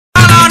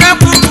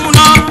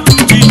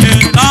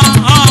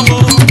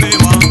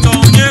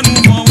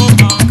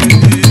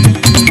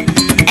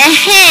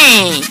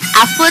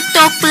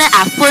Aƒetɔ kple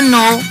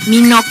aƒenɔwo,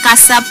 minɔ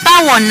kasapa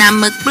wɔna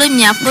me kple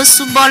miaƒe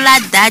subɔla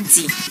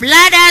dadi.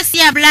 Blada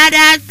sia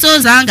blada tso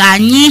zanga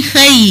nyi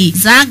heyi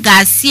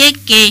zanga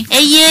sieke.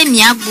 Eye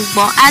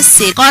miagbugbɔ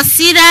ase.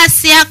 Kɔsira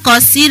sia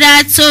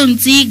kɔsira tso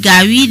ŋdi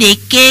gawi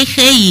ɖeke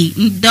heyi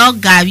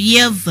ŋdɔ gawi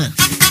eve.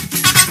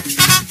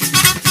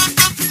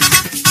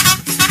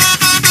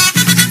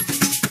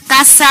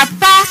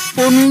 Kasapa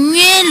ƒonu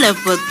nyuie le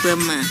ʋegbe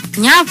me.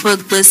 Nya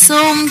ʋegbe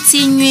sewo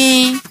ŋuti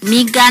nyuie.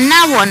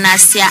 Migana wɔna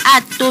sia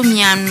ato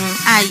mia nu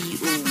ayi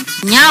o.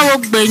 Nyawo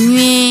gbe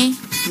nyuie,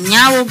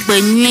 nyawo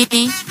gbe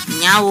nyuie,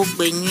 nyawo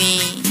gbe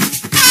nyuie.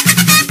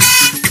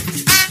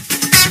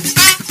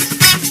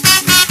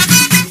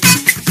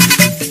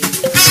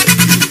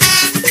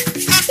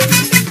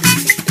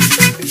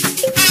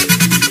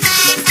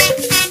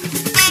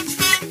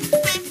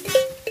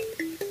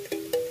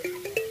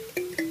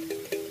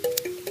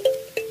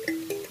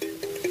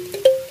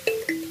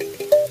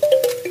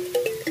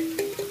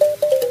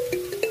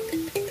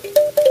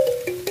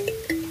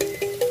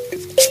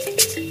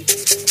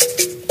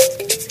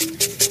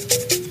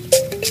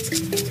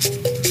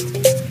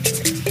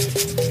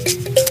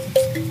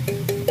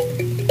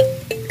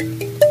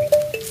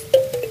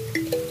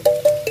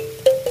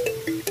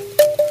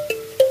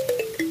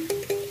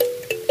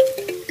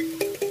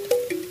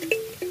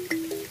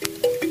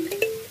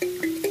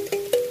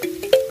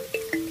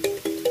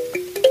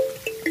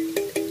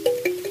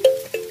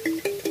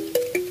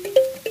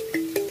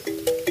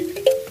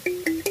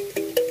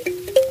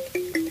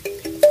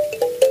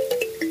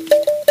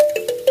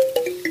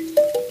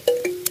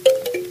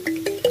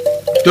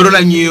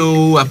 Torola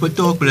nyo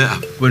apeto kple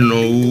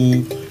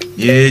aƒenɔwo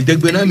ye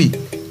degbenami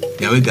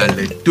yawe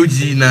gale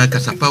toji na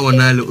kasapa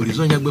wana le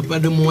horizon nyagbe pa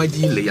de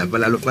moaji le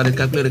yavala lo fa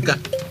ɖeka kple ɖeka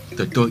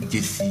toto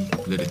jesi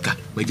kple ɖeka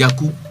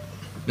medzaku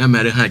na me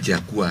aɖe hã dze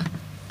akua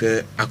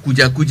ke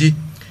akudzakuji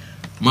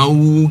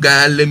mawu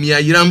gale mia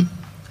yram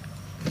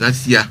na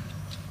sia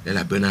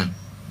elabena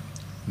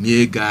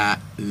mie ga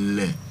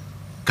le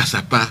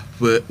kasapa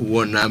ƒe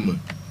wɔna me.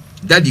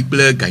 Dadi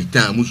kple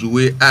Geatan Amouzou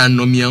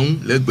anɔ miaŋu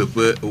le egbe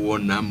ƒe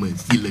wɔna me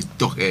si le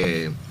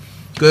tɔxɛ.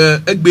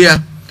 Ke egbea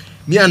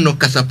mianɔ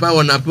kasapa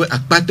wɔna ƒe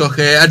akpa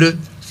tɔxɛ aɖe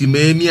si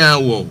me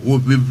miawɔ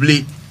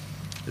hoʋiʋli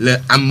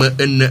le ame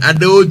ene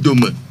aɖewo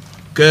dome.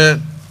 Ke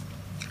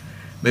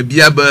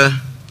mebia be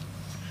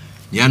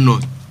mianɔ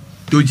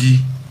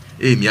todzi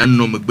eye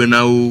mianɔ megbe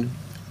na wo.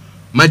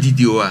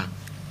 Madidi oa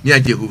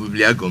miadze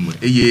hoʋiʋlia gɔme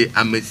eye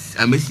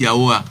ame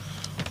siawoa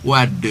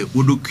woaɖe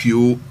wo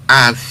ɖokuiwo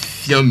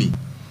afia mi.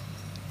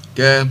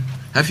 Ke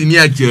hafi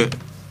miadze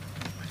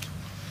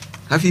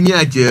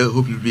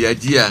hoʋiʋlia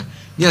dzia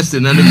miase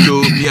nane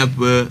tso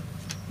miaƒe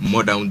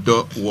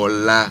mɔɖaŋudɔ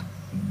wɔla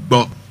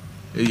gbɔ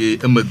eye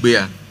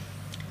emegbea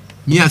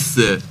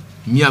miase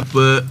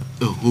miaƒe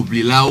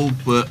hoʋlilawo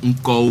ƒe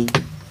ŋkɔwo.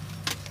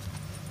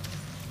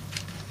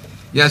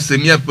 Miase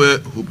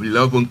miaƒe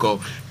hoʋlilawo ƒe ŋkɔwo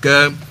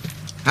ke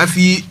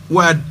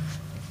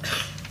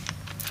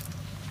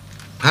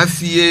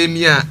hafi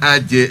mia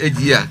adze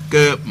edzia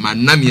ke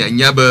mana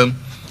mianya be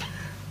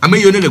ame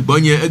yiwo ne le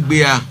gbɔnye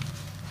egbea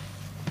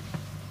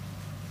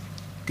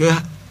ke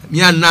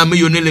miana ame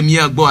yiwo ne le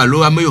mia gbɔ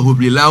alo ame yiwo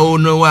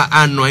hoʋlilawo ne wa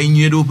anɔ anyi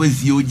nyuie ɖe woƒe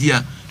ziwo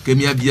dzia ke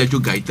miabia tso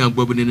Geatan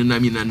gbɔ be nena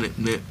mina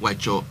ne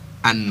woatsɔ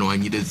anɔ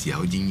anyi ɖe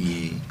ziawo dzi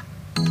nyuie.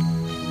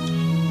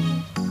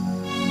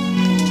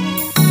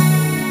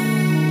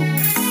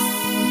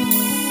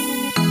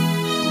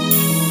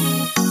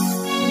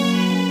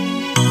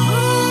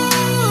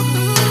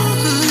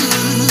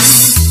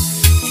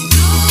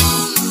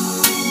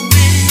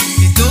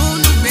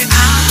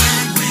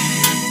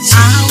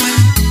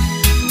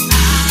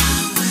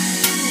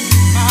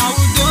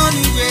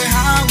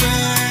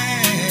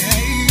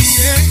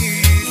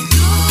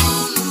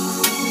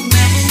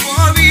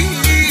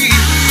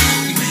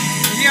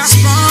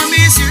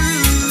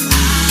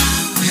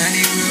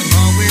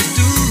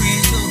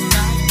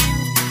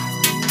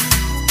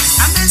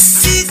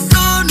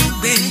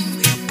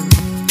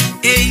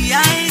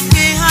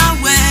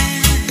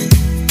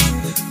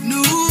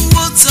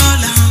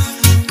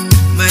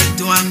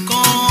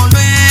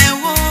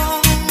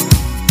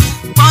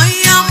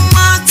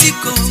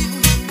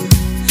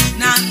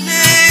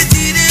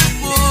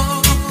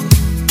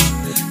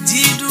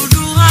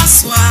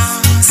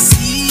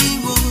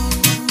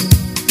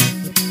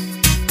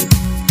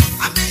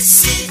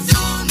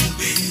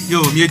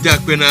 Mieda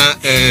kwena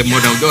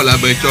mɔɖaŋudɔ la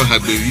be tsɔ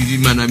hagbe vivi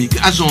mana mi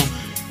azɔ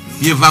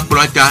mieva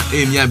kplɔa ta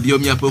eye miabia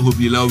miaƒe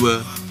hoʋlilawo be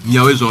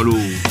miawoe zɔ lo.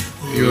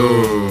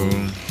 Yo.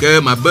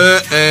 Ke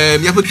mabe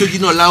miaƒe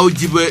todzinɔlawo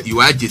dzi be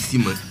yewoadze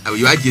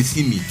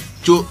si mi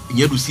tso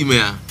nye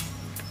ɖusimea.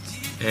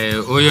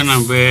 Woyɔna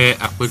be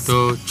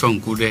aƒetɔ tsɔ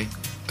ŋku ɖe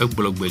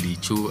Egblogbéli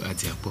tso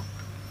Adiakpɔ.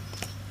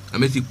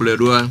 Ame si kplɔe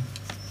ɖoa.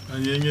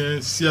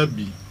 Nye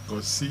Siabi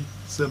kɔsi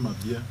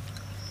semabia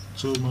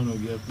tso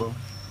mɔnɔgia kpɔ.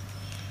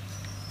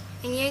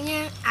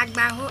 Nye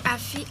agbaho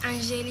afi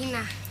Angelina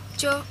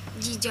tso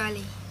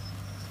Dzidzɔle.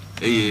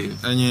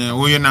 Eye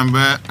woyɔna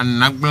be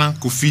anagbla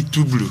kofi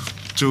Toublou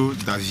tso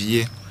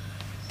Davie.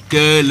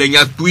 Ke le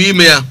nyakpui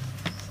mea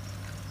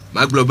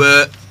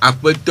maglobe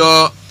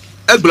apeto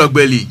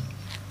Egblogbéli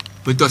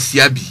peto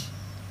Siabi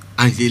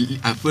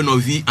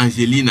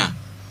Angelina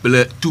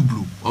ple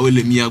Toublou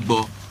le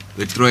miagbo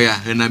le troya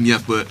hena mia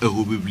pe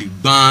republique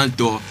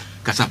banto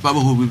KASSAPA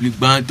republique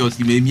banto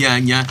si me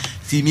mianya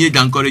si mi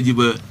encore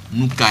dibe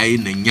nukai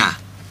nenya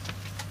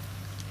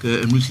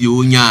que nous si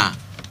onya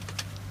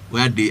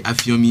wa de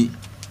afiomi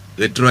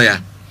le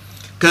troya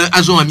que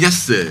azon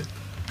amias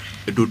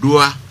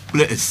dodoa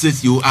ple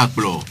sesio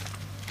aplo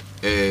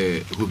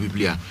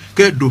republia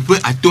que do pe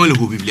aton le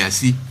republia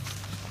si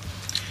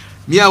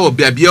mia wo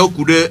biabia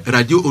okude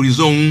radio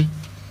horizon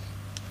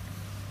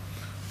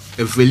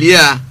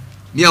evelia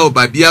mia wo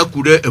babia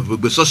kude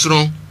evegbe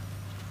sosron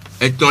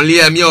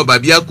etonlia mia wo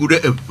babia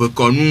kude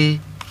evekonu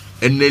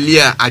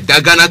enelia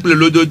adagana kple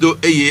lododo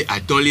eye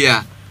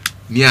atonlia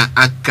mia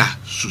aka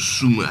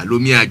susume alo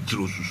mia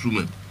jiro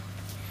susume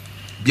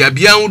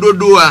biabia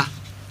undodoa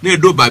ne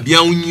do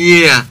babia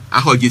unyea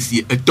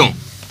ahojesi eton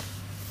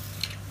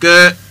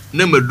ke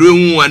ne me do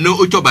enwa ne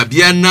ocho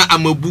babia na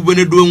amebube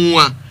ne do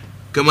enwa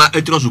kama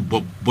etrosu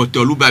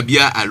botolu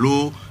babia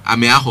alo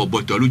ame aho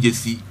botolu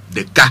jesi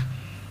de ka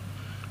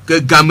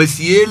que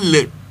gamesie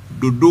le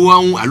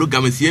dodoa alo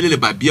gamesie le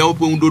babia o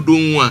pon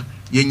dodoa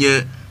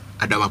yenye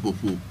adaba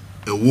popo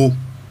ewo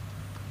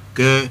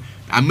que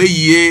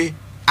ameye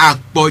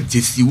akpo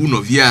jesi wu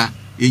novia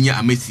yenye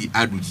amesi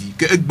aduji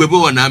que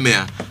egbebo wona ame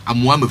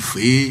amoa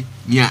mefe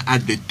nia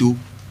adeto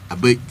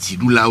abe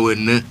tidula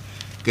wona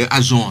que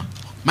azon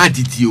ma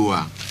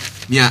didioa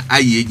mia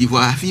aye di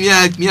voa fi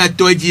mia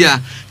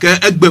todia que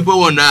egbebo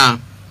wona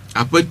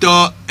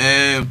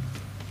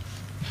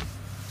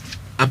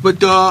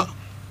apeto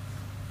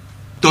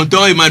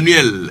tonton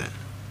Emmanuel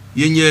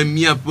yenye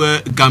mia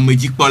pe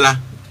gameji pola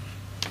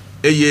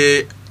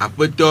eye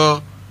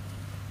apeto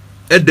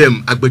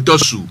Edem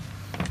Agbetossou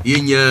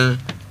yenye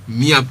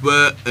mia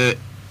pe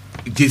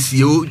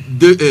jesio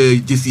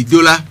de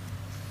jesidola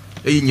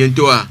eye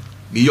nyentoa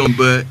mi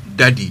yombe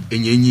dadi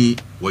enyenyi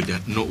woja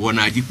no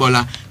wona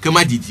jipola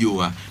kema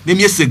didioa ne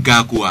mi se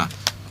ga kwa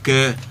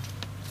ke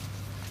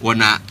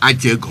wona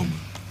ajegom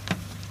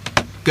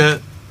ke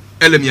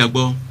ele mi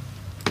agbo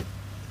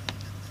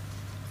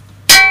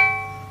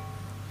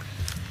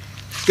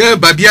que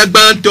babia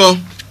gbanto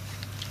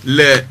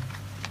le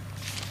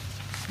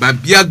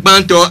babia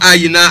gbanto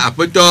ayina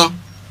apeto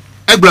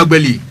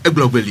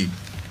Egblogbéli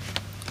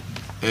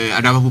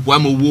adaba popo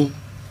amowo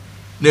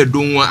ne do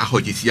won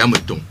ahojisi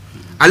ameton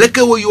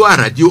aleke wo yo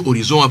radio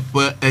horizon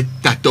pe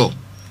tato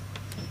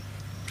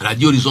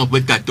radio horizon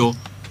pe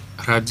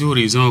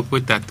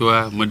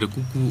tato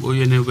medekuku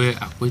oyenebe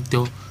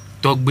apeto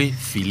togbe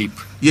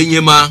Philippe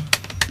yenyema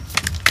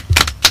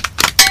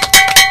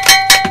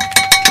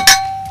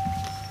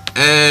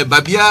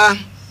babia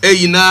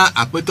eyina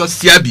apeto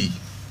Siabi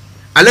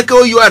aleke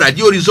o yo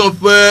radio horizon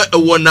pe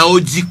wona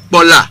oji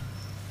pola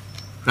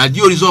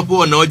radio horizon pe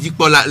wona oji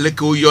pola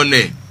leke o yo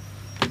ne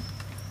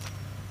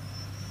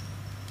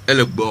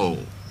elegbo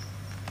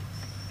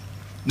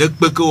ne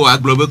peke o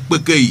aglobe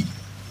peke yi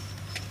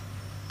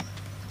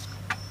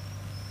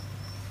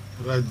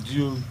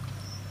radio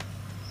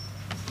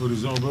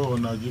horizon pe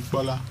wona oji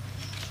pola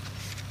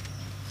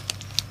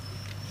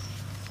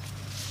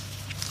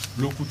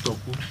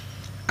lokutoku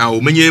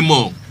o menye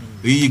mo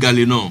yi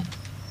gale no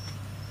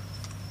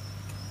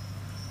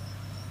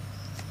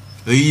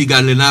yi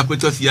gale na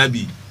peto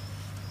Siabi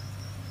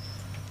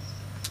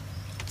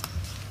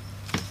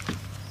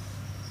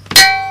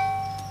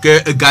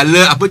que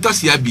gale apeto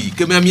Siabi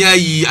que mi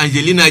ayi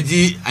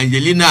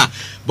Angelina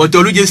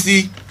botolu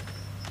jesi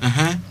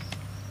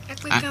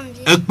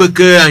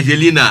ekpeke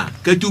Angelina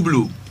que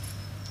Toublou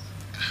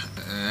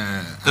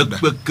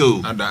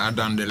ekpeko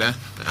adandele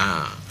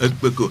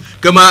ekpeko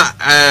kama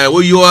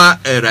woyoa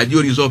radio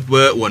horizon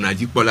pe wona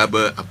jipola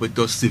be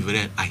apeto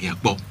Sylvain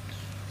AMEDIVLO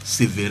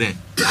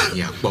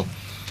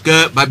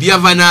que babia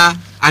vana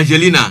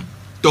Angelina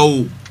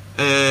to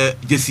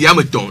jesi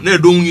ameton ne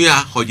do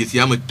nwia ho jesi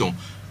ameton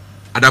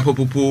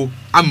adapopopo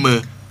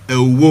ame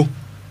ewo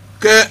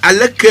que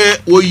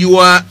aleke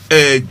woyoa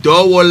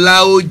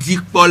dowola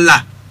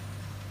ojipola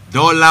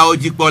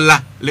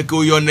leke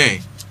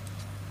oyone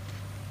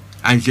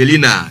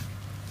Angelina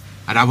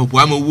adapopo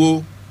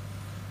amewo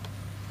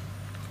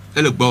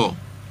elegbo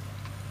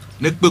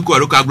ne peko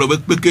alo ka glo be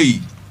peke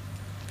yi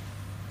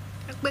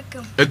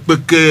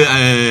ekpeke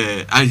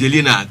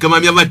Angelina kama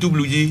mi ava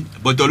Toublou ji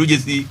botolu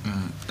jesi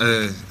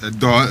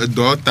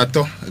do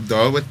tato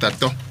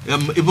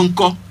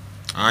ibonko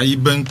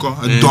ibenko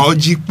do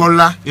ji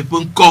pola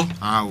ibonko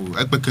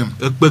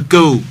ekpeke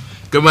o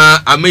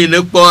kama ame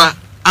ne po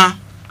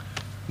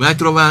ma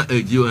trova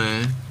ji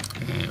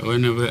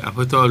oyenebe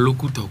apeto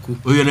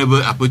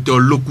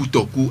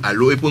lokutoku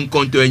alo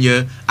ibonko to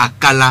enye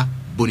akala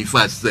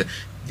Boniface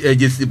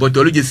jesi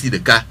botolu jesi de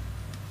ka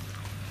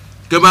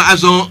kama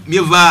azon mi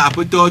va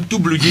apeto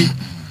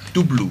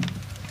Toublou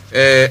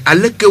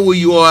aleke wo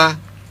yo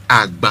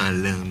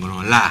agban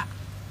lengron la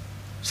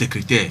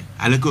secrétaire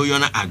aleke wo yo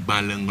na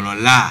agban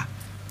lengron la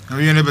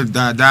oyene be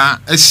dada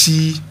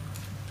esi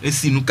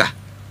nuka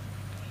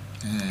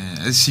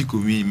esi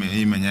komi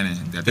me manyane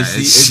data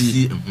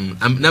esi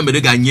na me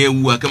de gagner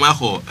ou kama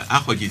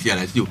aho jesi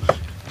ala si o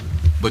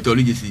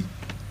botoli jesi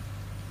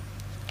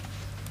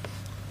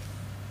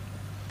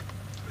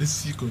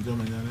esi ko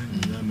jama nyana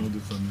nya no de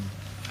famille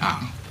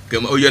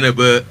kama o yene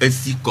be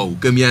esi ko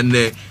kemi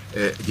ane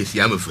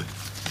jesi amefe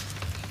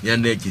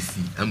yane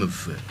jesi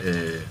amefe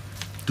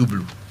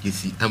Toublou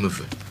jesi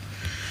amefe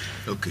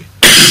ok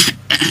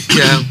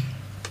ya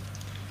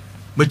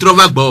me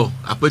trova gbo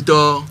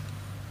apeto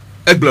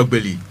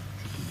Egblogbéli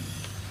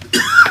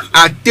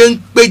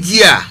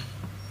atenkpedia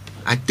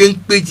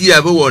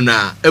be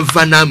wona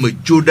evana me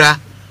joda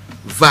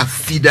va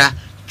fida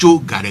cho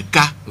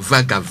gareka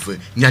va gave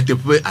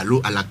nyatepe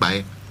alo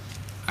alakpae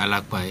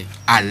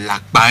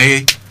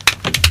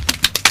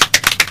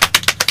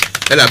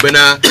ela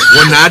bena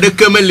wona de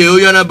kemele o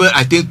yona be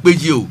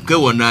atenkpedi o ke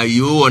wona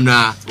yo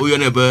wona o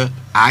yona be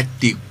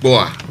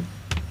atekpoa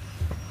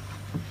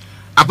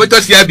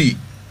apeto Siabi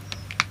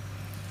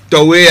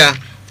Tewuia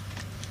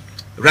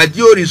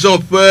Radio Horizon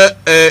peut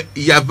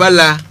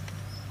Yavala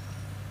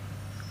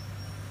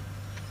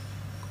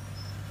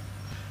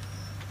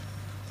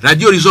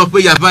Radio Horizon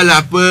peut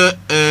Yavala peut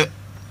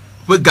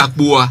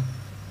Gakboa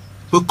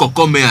peut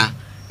Kokomea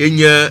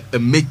enye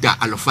meta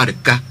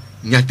alofareka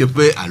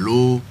nyatepe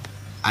alo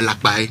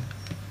alakpae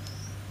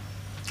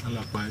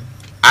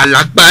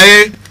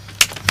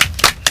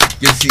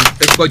jesi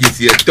eko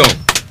jesi eton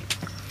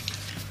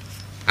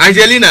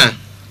Angelina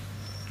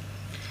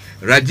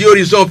Radio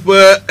Horizon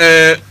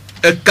peut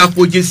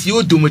capojessi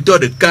au domoteur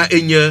de cas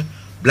enye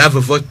blave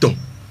voton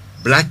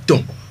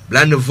blaton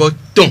blane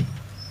voton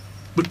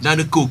dans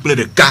le couple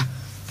de cas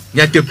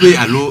nyatepe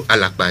alo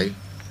alakpae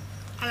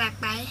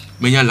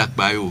menya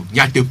alakpae o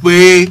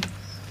nyatepe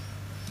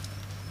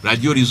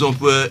Radio Horizon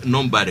peut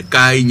nombre de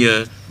cas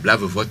enye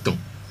blave voton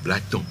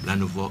blaton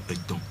blane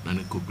voton dans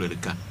le couple de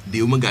cas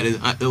de o megale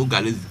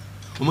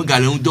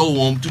on do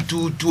wom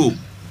tout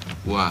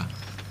wa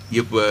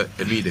yepe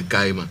lui de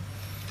cas ma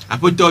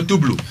après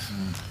Toublou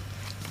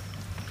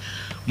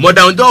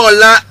Modern do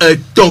la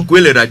ton que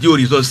le Radio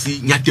Horizon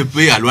si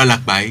nyatepe alo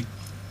alakpae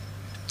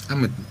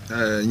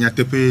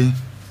nyatepe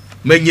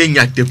menye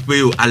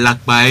nyatepe o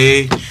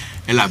alakpae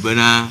ela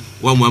bena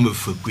wa mo me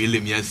fe kwele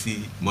miasi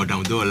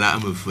Modern do la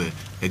me fe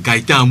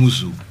Geatan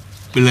Amouzou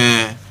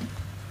ple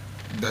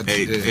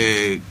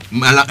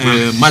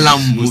Mlle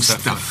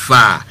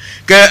Mustafa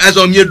que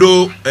azo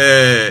miedo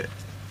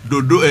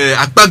dodo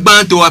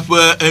akpagban to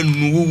ape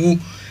nuwu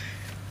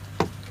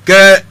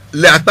que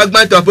le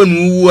akpagban to ape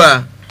nuwu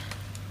a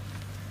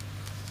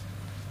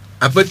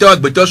Apeto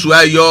Agbetossou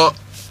ayo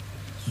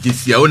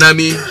jesi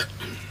onami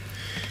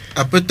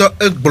Apeto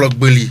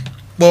Egblogbéli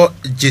po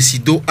jesi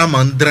do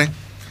amandrin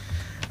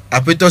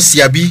Apeto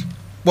Siabi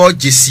po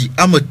jesi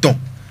ameton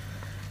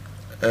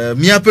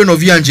mi ape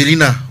novi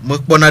Angelina me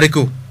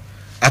kponareko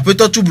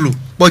Apeto Toublou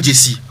po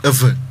jesi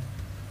eve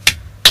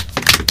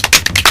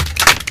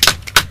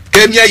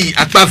kemia yi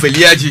akpa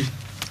veliaji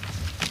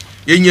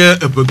yenye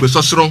ebegbe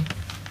sosron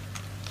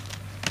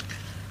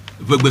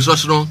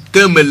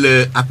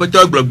kemele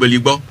Apeto Egblogbéli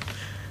gbo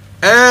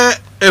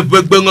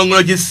ebegbe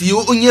ngonglo jesi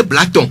onye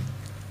blaton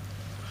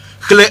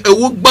khle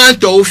ewo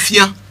gbanto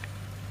ofia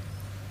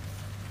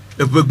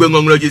ebegbe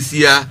ngonglo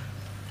jesi a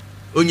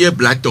onye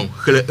blaton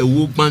khle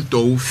ewo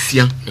gbanto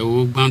ofia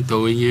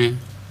onye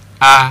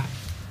a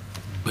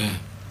b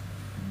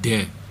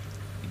d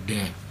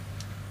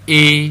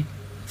e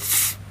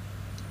f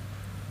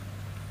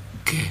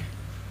g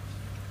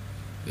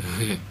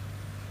r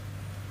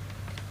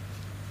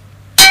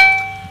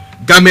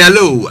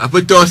Gamealo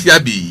Apeto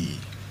Siabi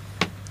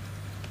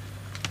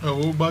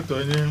o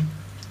batonye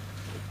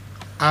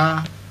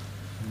a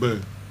b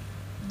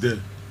d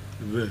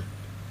v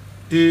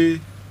e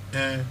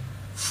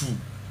f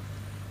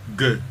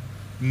g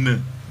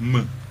n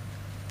m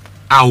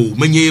au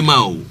menye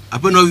mau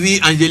apa novi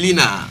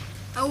Angelina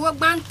o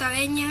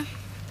bantarenye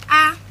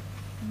a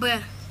b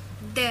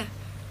d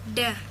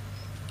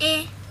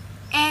e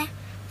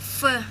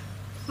f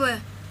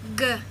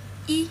g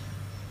i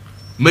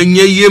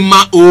menye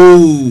yema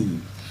o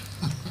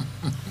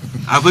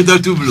Apeto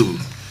Toublou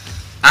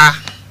a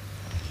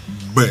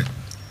b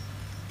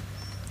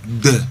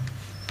d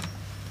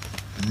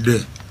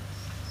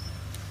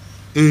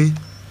e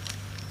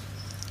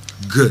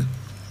g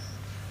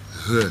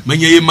r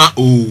menye yema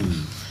o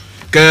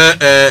que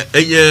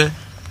enye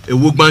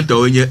ewo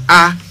gbanto enye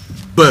a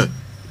b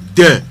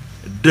d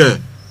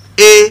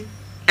e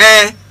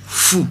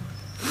f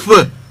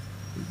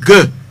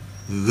g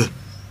r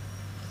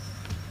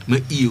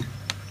me iyo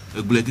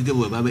egbule keke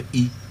bo ba be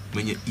I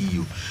menye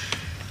iyo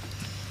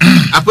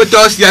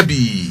Apeto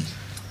Siabi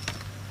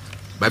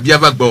babia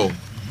va gbo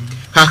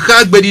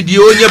kaka gbedidi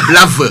onye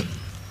blave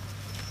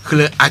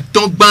kle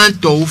atogban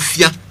to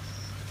ofia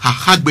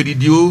kaka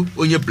gbedidi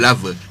onye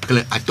blave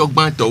kle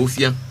atogban to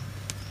ofia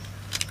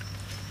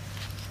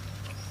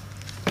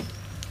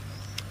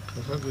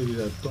kaka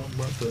gbedidi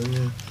atogban to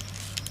onye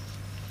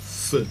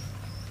f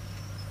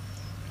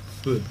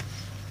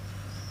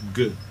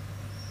g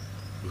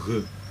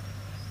r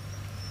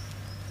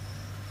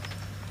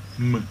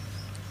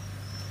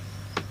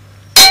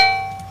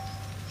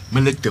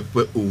Mele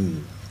teƒe o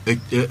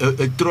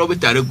etrɔ be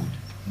ta ɖe gu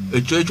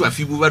etso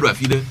afi bu va ɖo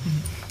afi ɖe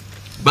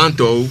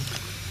gbãtɔwo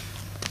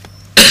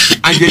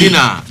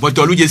Angelina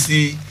bɔtɔlu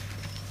dzesi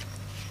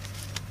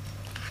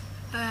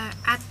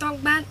atɔ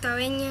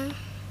gbãtɔwoe nye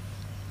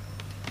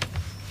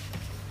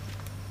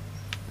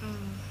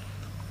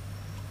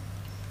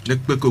ne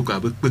kpeke o ko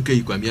abe kpeke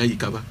yi ko miayi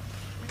kaba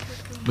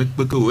me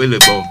kpeke o ele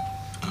bɔ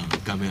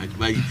kame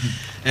va yi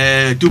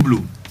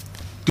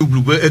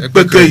Toublou be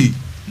ekpeke yi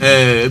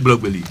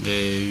Egblogbéli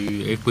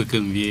ekpeke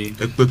mvie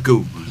ekpeke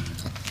o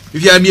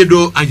via mi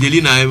do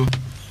Angelina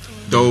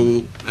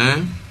tɔwo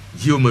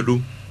dziwo me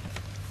do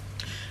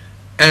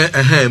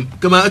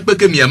kema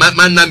ekpeke mia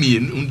mana mi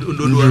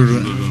ndodoa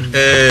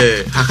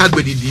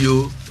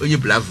xaxagbeɖiɖiwo wonye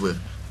blave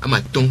ama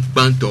tɔn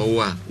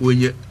gbãtɔwoa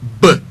wonye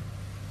b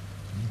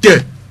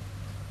d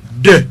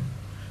d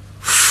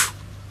f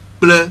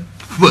kple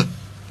f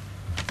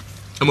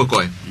eme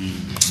kɔe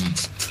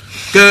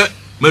ke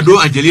meɖo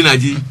Angelina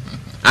dzi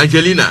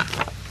Angelina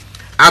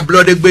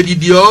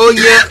ablɔɖegbeɖiɖiwo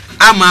nye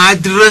ama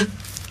adre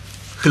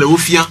xle wo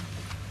fia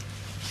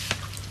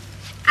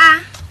A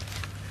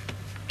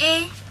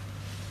E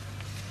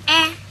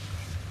E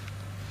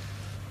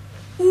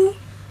U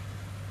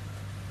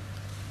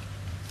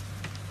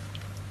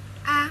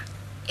A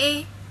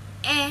E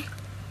E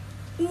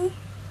U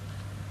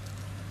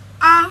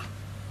A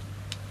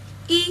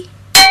I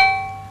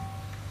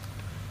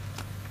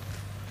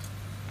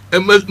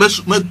me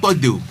kpɔ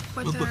de o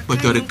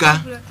bɔtɔ ɖeka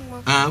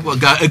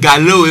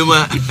gale o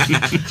ma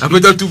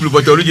aƒetɔ Toublou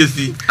bɔtɔlu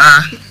dzesi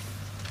A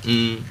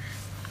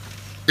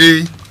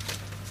E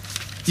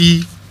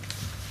I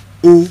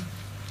O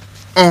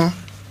O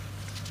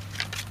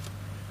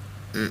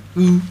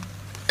U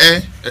E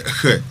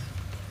H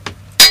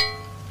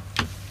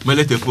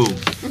mele teƒe o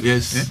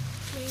yes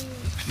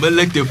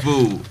mele teƒe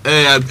o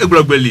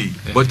Egblogbéli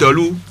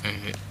bɔtɔlu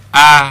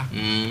A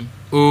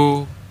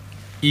O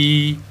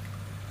I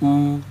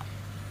U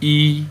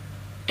I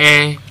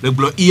E le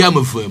gblɔ I ame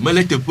eve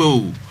mele teƒe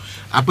o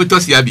aƒetɔ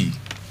Siabi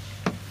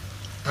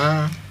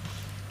A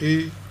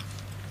E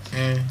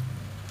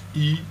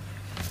I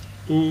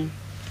O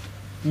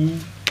U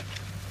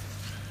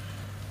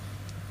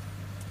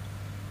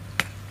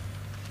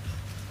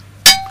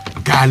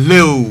gale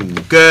o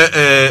ke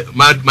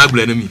ma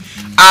gblɔ ne mi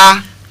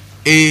A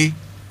E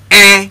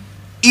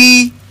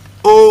I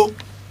O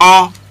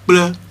O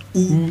kple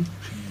U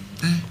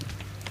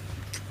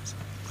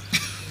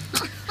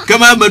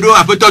kema me ɖo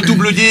aƒetɔ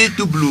Toublou dzi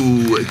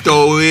Toublou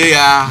tɔwoe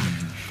ya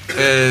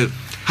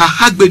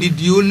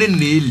xaxagbeɖiɖiwo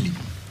nene li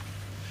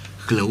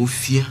xle wo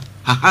fia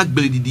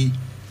xaxagbeɖiɖi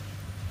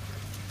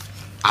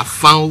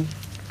afãwo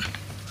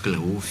xle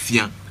wo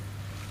fia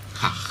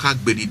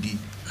xaxagbeɖiɖi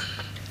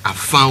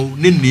afãwo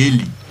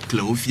nene li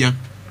xle wo fia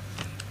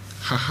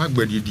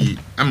xaxagbeɖiɖi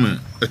ame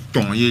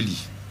etɔ̃ ye li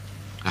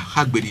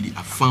xaxagbeɖiɖi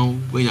afãwo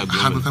be nya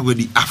gblɔ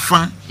xaxagbeɖiɖi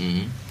afã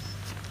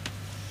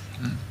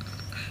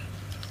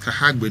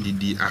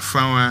xaxagbeɖiɖi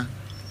afãwoa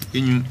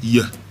enyu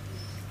Y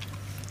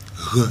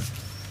H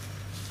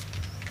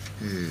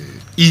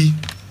I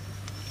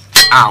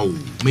awo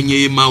menye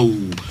ye ma o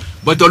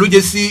bɔtɔlu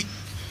dzesi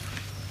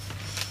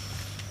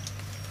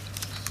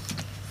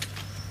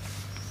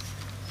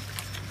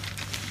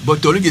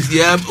bɔtɔlu dzesi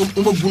ya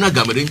womeguna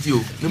game ɖe ŋuti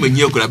o ne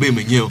menye o ko abe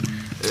menye o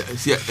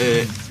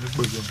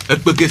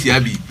ekpeke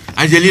Siabi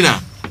Angelina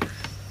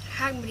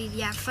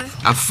xagbeɖiɖi afã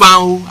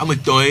afãwo ame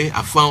etɔ̃ ye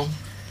afãwo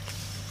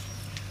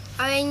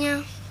oye nye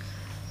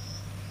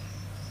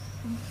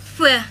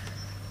F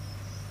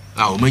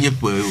awo menye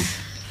ƒe o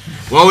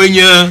woawoe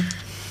nye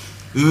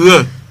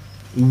ɣe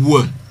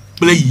w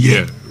kple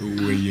ye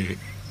w ye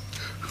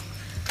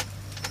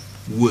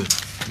W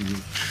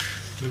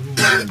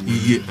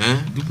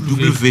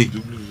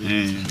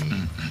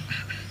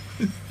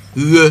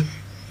ɣe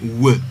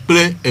w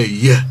kple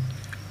eye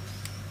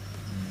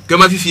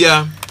kema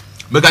fifia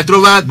megatrɔ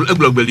va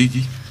Egblogbéli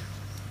dzi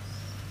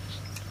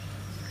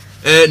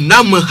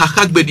name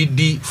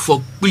xaxagbeɖiɖi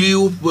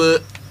fɔkpliwo ƒe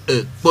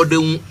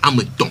kpɔɖeŋu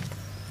ame etɔ̃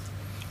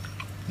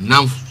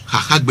nam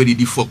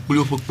xaxagbeɖiɖi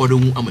fɔkpliwo ƒe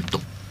kpɔɖeŋu ame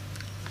etɔ̃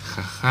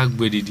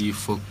xaxagbeɖiɖi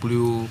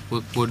fɔkpliwo ƒe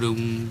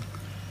kpɔɖeŋu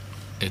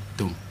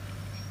etɔ̃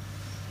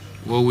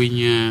woawoe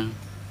nye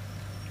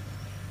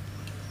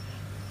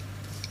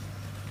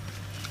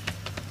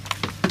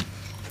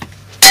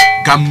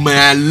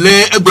gamea le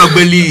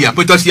Egblogbéli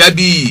aƒetɔ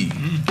Siabi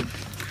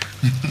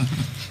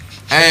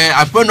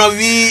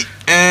aƒenɔvi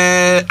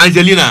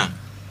Angelina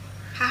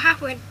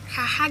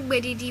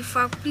xaxagbeɖiɖi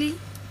fɔkpli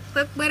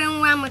ƒe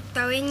kpeɖeŋu ame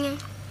etɔ̃woe nye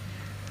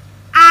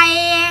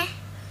aye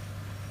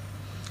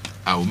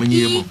awo menye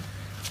ye mo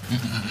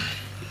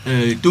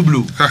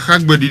Toublou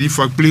xaxagbeɖiɖi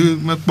fɔkpli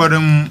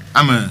mekpɔɖeŋu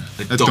ame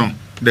etɔ̃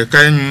ɖeka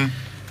enyu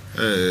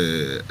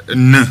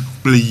N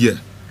kple Y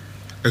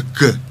K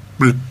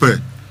kple P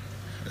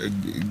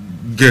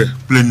G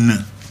kple N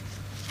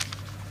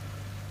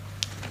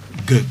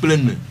G kple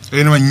N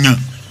eye ne nye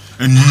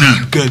N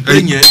G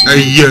kple nye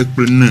Y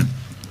kple N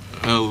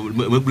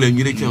me bule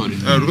nyire tiens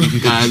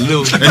ka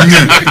lo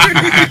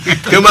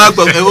ke ma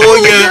ko o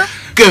nya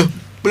ke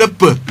ple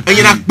p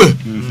enya na p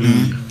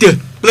t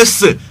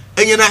plus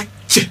enya na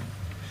ch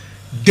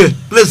d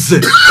plus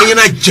enya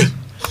na j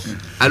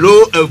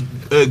allo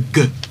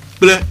g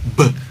ple b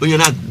enya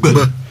na b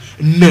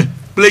n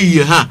ple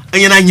y ha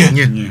enya na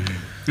nya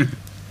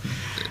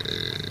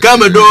ka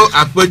me do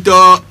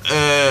apeto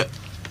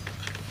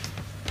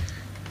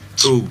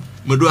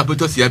me do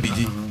apeto Siabi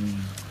di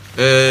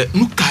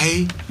nous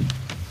caille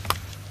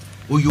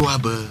au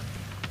yoabe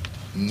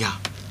nya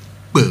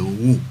pe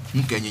ou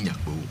nous caille nya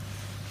pe ou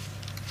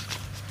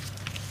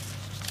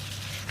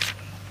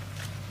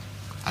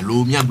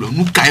allo mi ablo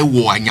nous caille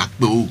wo nya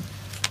pe ou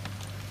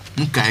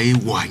nous caille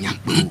wo nya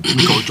pe ou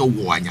nous caille cho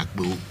wo nya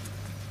pe ou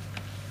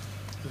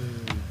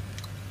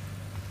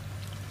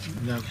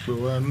nya pe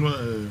wa no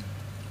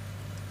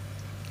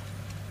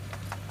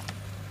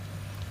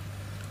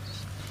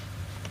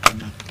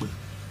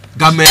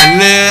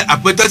Gamele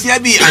apeto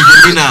Siabi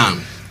Angelina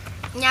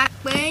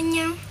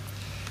Nyakpenya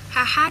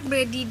haha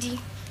bredidi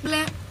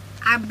ble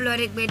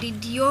ablore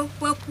bedidio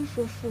poku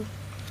fofo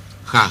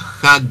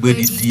haha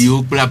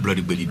bedidio ple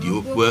ablore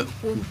bedidio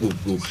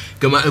fofo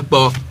kama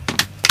epo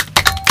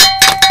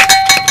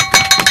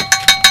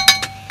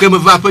que me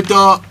va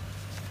apeto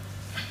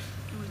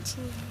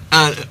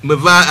me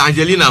va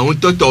Angelina on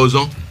to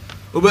tozon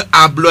obe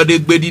ablore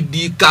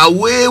bedidi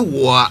kawe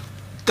wa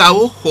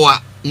kawo ho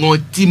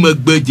ngoti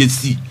megbe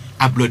jesi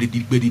ablode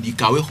di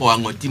kawe ho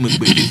ngoti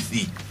megbe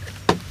jesi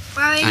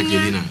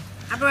Angelina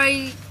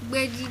ablode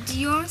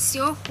bedidio si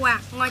o ho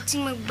ngoti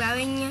megbe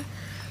wenya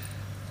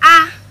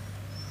a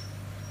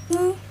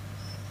u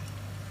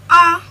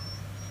a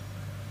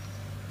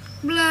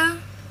bla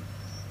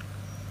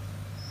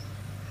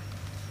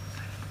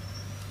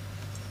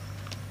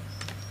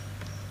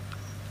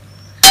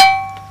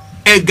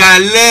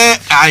Egale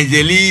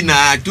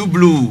Angelina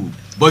Toublou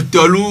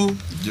Botolou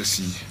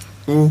Jesi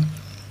o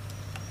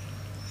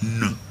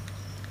n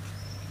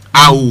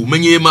au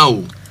menye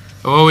mau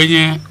o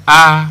wenye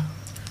a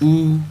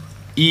u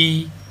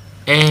i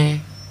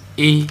e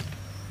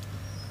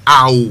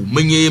au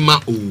menye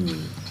mau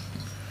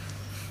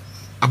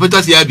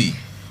apeto Siabi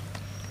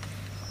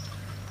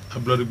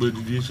ablode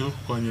bedi so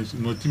kwanye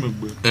no ti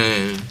megbe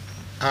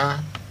a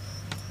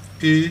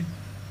e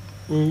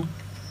o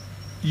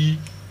i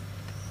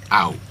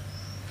au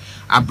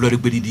ablode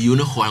bedidi yo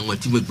no ho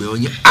ngoti megbe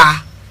onye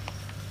a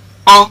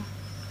o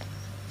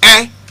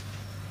e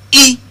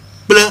I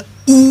ple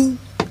u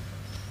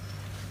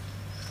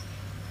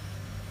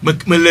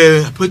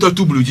Mle apeto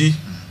Toublou di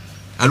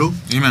allo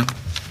Amen.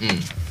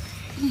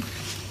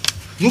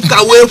 nous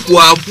kawe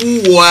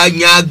poafu wa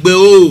nyagbe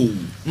o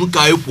nous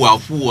kawe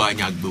poafu wa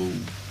nyagbe o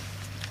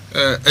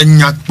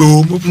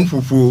Enyakpo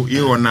fofofo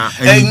ye wona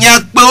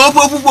enyagbe o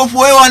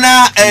fofofo e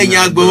wona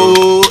enyagbe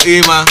o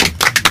ema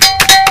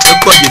e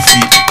ko desi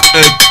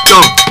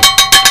ton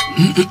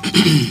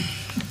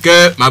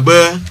que ma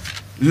be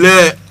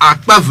le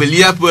akpa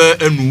velia pe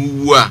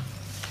enu wa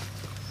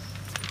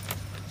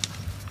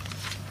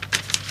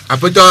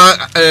apeto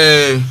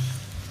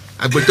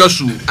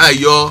Agbetossou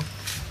ayo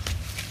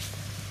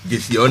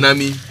desi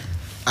onami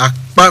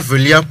akpa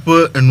velia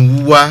pe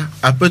enuwa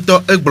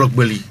apeto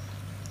Egblogbéli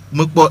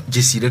mekpo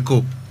jesi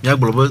deko mia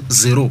gblobe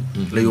 0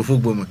 le yofo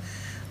gbome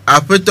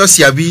apeto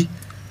Siabi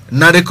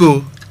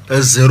nadeko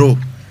 0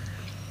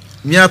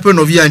 mia pe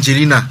novi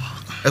Angelina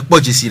ekpo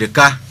jesi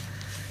deka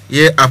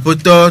ye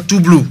apeto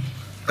Toublou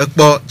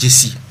ekpo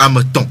jesi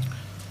ameton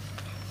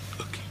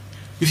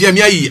ifia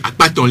mia yi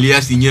akpaton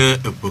lia signé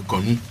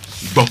konu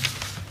bon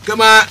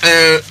kama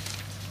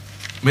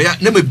me ya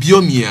ne me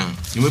biomia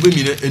ni me be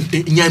mi ne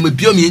nya me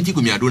biomia enti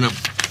ko mi ado na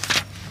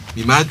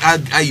mi ma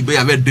ayi be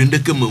ya be dende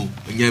kemo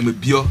nya me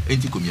bio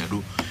enti ko mi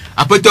ado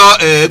apeto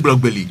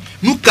Egblogbéli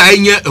nu ka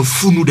nya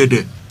funu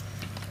dede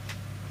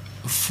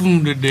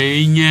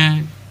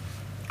nya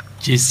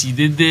jesi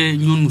dede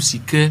nyonu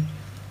sike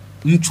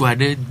ntsu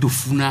ade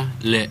dofuna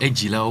le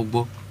ejila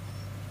ogbo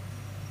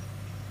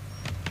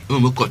o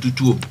me ko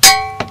tutu o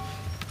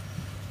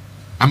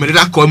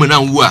ameda ko me na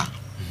wu a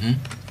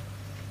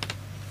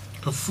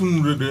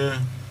afunu de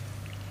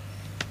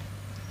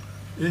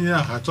enya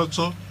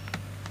hatoto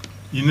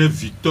ine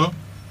Victor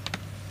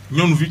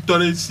nyon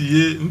Victor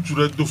esiye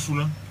nture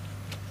dofuna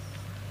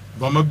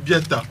bama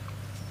bieta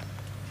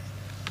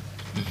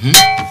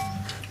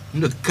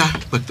ndo ka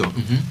pato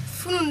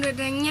funu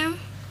de nyam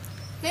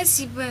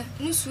nesibe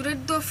nusure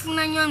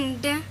dofuna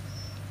nyon de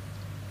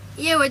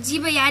ye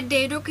wajibe ya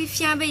de do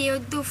kifia be ye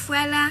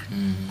dofuala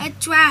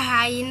etwa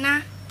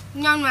haina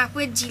nyonu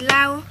akwe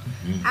jilao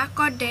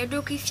akode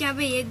do kifia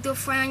be ye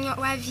dofuala nyo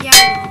wa via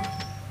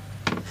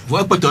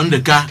vo pato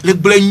ndeka le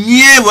gble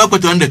nye vo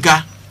pato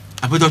ndeka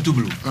apeto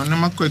Toublou on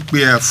ma ko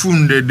pe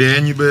afunde de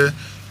enyi be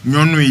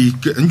nyonu yi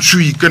nchu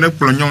yi kene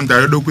kplo nyon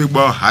da do ko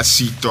gbo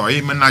hasi to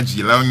e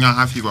menaji la onya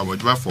ha fi babo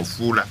ba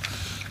fofula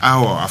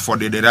awo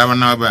afode de da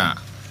na ba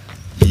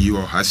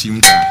yo hasi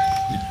mta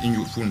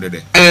inyu funde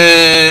de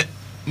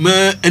me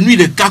enu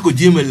de ka ko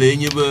die me le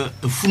nye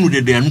be funu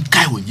de anu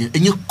kai wonye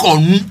enye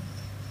konu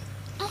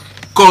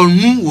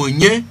kɔnu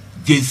wònye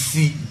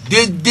dzesi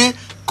dede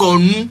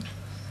kɔnu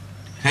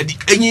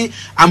enye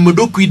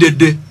amedokui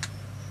dede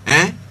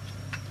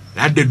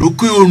la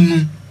dedokui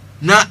onu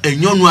na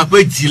enyɔnua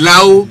ƒe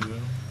dzilawo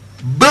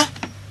be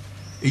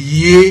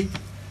ye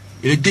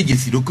ele de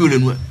dzesi dokui le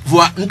nu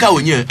voa nuka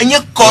wònye enye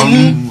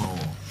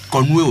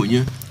kɔnue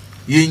wònye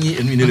ye nyi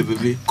enu ne le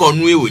veve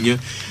kɔnue wònye.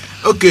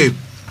 Ok,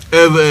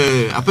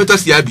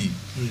 Agbetossou Siabi,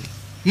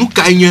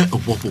 nuka nye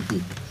eʋɔƒoƒo.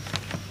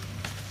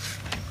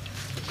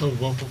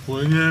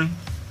 Eʋɔƒoƒo nye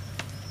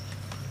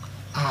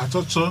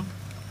atsɔtsɔ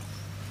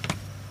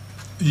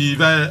yi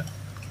va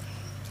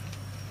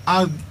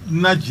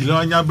ana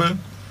dzilawo anya be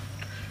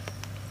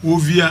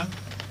wovia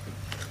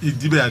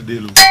idi be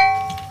ade lo.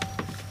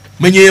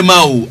 Menye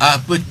ma o,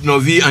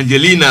 nɔvi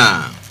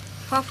Angelina.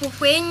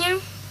 Ƒɔƒoƒoe nye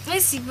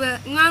esi be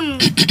nyɔnu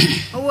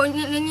owó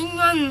nye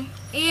nyɔnu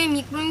eye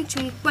mi kple ŋutsu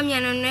kpɔ mia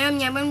nɔnɔewo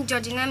miabe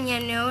nudzɔdzi na mia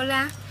nɔewo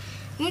la,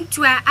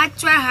 ŋutsua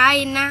atsɔ aha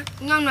yi na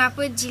nyɔnua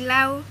ƒe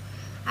dzilawo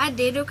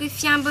aɖe eɖokui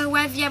fia be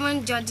woavia be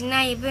nudzɔdzi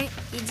na yi be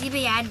idi be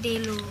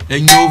yeaɖe lo.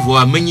 Enyo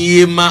voa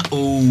menye ma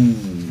o.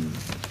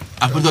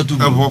 Aƒetɔ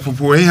Toublou.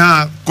 Eʋɔƒoƒo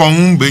hã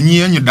kɔnu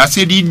benyi enye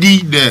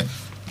ɖaseɖiɖi ɖe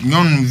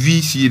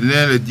nyɔnuvi si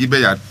le di be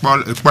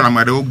yakpɔ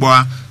ame ɖewo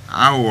gbɔa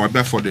awɔ abe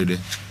afɔɖeɖe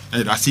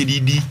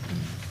ɖaseɖiɖi.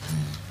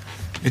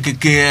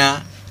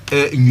 Ekekea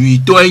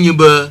nyuitɔ enye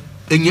be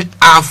enye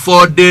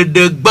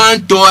afɔɖeɖe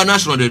gbãtɔ na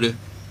srɔ̃ɖeɖe.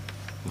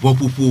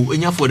 Ʋɔƒoƒo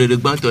enye afɔɖeɖe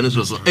gbãtɔ na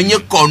srɔ̃srɔ̃. Enye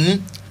kɔnu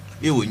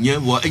ye wònye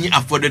vɔ enye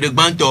afɔɖeɖe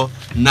gbãtɔ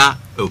na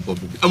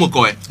ʋɔƒoƒo. Eme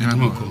kɔe.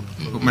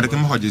 Ame ɖeke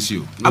mexɔ dzesi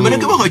o. Ame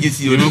ɖeke mexɔ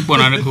dzesi o. Enu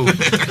kpɔna ɖeke o.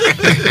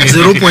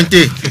 0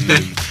 pointé.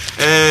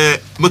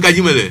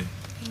 Mekadzi me le.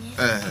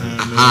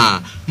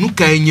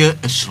 Nukae nye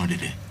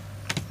esrɔ̃ɖeɖe?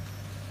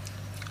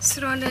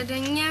 Srɔ̃ɖeɖe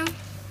nye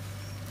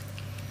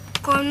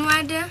kɔnu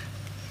aɖe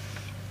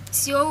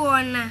si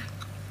wowɔna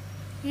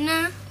ne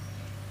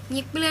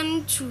mi kple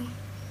ŋutsu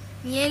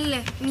mi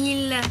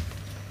le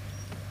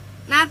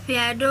na ƒe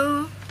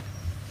aɖewo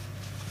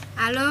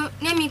alo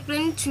ne mi kple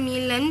ŋutsu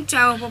mi le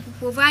ŋutsua wɔ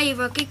ƒoƒoƒo va yi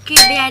vɔ keke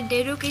be aɖe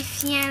eɖokui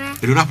fia la.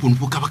 Eɖona ƒo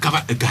nuƒo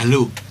kabakaba egale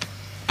o.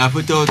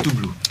 Aƒetɔ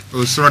Toublou.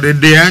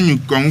 Srɔ̃ɖeɖea nyu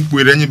kɔnu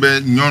kpoe ɖe nye be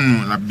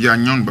nyɔnu labia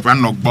nyɔnu baba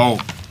nɔ gbɔ o.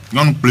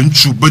 Nyɔnu kple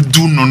ŋutsu be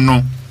du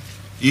nɔnɔ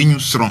ye nyu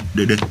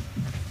srɔ̃ɖeɖe.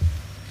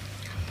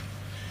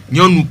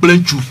 Nyɔnu kple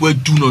ŋutsu ƒe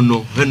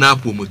dunɔnɔ hena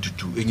ƒome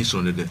tutu enye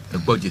srɔ̃ɖeɖe.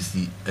 Ekpɔ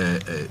dzesi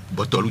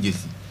bɔtɔlu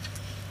dzesi.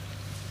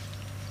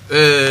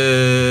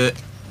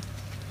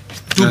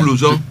 Toublou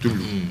zɔn.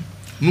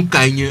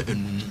 Nukae nye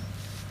enunu?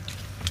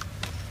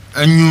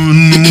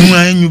 Enunu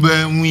enyu be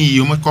nui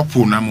wo mekɔ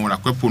ƒona mo la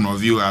kɔ ƒo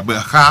nɔviwo abe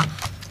xa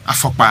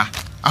afɔkpa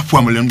aƒo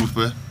ame le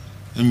nuɖuƒe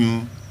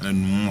enyu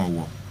enu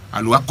wɔwɔ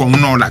alo akɔ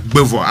ŋunɔ le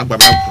agbevɔ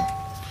agbaba ƒo.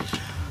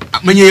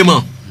 Menye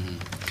ma.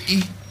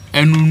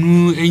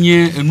 Enunu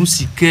enye enu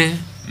si ke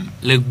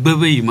le gbe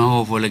be yi ma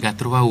wɔvɔ le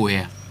gatrɔ va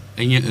wɔea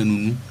enye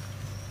enunu.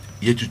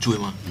 Ye tutu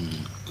ma.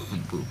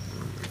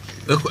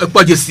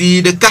 Ekpɔ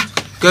dzesi ɖeka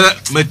ke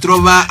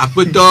metrɔ va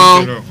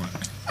aƒetɔ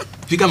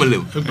fika me le.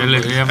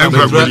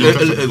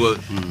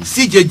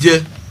 Si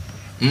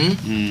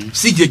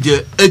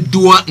dzedze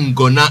edoa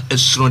ŋgɔ na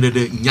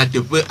esrɔ̃ɖeɖe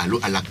nyateƒe alo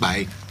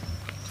alakpae.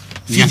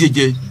 Si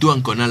dzedze doa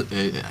ŋgɔ na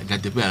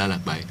nyateƒe alo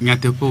alakpae.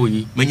 Nyateƒe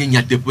wonyi. Menye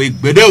nyateƒe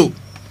gbeɖe o.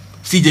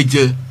 Si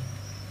dzedze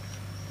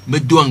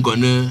medoa ŋgɔ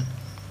na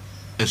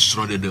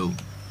esrɔ̃ɖeɖe o.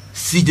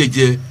 Si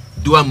dzedze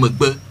doa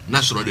megbe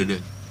na srɔ̃ɖeɖe.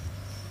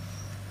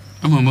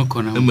 Eme me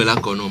kɔna. Eme la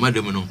kɔnɔ ma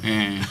ɖe me nɔ.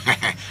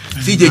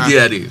 Si dzedze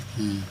ya ɖe.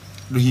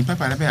 Lohin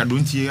papa ɖe be aɖo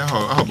ŋuti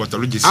ahɔ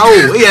bɔtɔlo dzesi.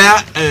 Awo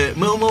eya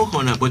me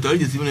xɔna bɔtɔlo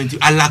dzesi me ŋuti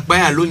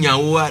alakpa alo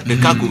nyawoa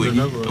ɖeka ko be nyi.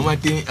 Ema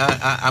te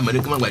ame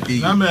ɖeke ma gba te yi.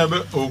 Na me be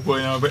okɔ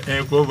nya be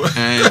ko be.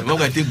 Ma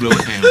gba te gblɔ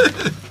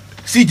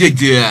si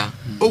dzedzea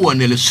o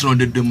wɔnɛ le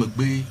srɔ̃ɖeɖe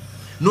megbe.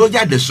 No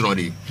dza de srɔ̃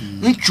ɖe.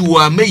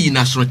 Ŋutsua me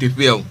yina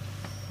srɔ̃teƒea o.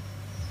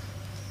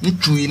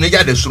 Ŋutsu yi ne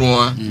dza de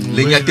srɔ̃a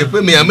le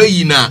nyateƒe me me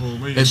yina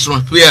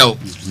esrɔ̃ƒea o.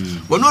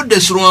 Bono de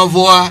srɔ̃a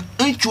vɔa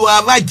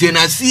ŋutsua va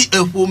dzena si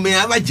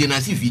eƒomea va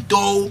dzena si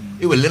vitɔwo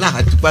ewɔ le na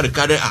hatukpa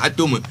ɖeka ɖe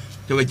ahatome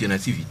te va dzena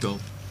si vitɔwo.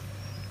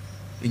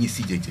 Enye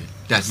si dzedze.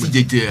 Ta si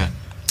dzedzea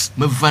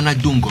me vana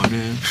do ŋgɔ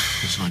ne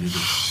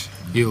esrɔ̃ɖeɖe.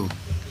 Yo.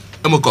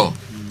 Eme kɔ.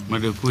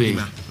 Meɖe koe.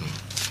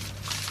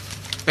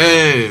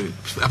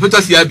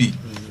 Aƒetɔ Siabi.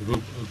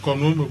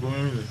 Kɔnu me komi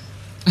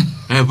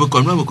le.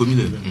 Kɔnu me komi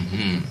le.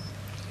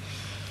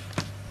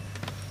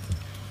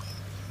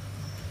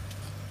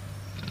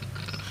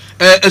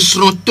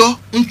 Esrɔ̃tɔ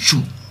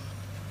ŋutsu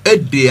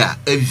eɖea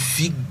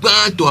evi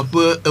gbãtɔ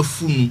ƒe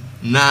efunu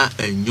na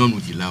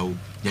nyɔnudzilawo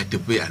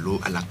nyateƒe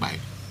alo alakpae.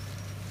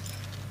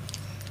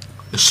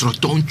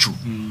 Esrɔ̃tɔ ŋutsu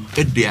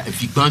eɖea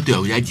evi gbãtɔ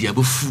yawo ya dzia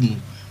be funu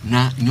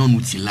na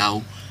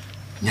nyɔnudzilawo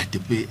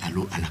nyateƒe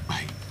alo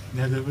alakpae.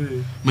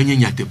 Menye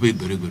nyateƒe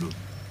gbeɖegbeɖe.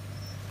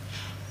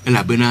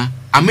 Elabena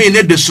ame yi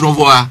ne ɖe srɔ̃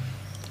vɔa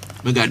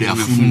megaɖe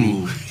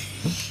afunu o.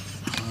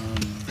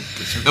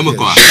 Eme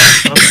kɔa.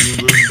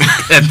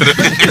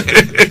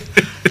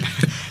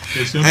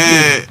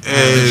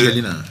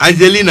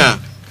 Angelina,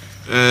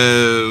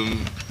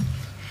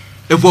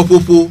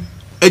 eʋɔƒoƒo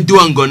edo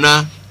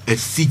angona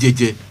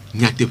sijeje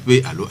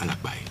nyatepe alo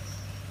alakpai.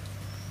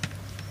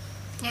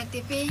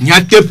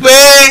 Nyatepe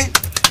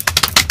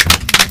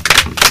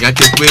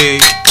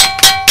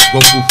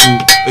bofufu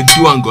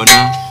edo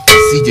angona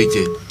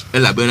sijeje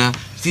elabena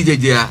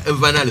sijeje a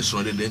evana le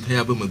sonde de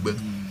ya be megbe.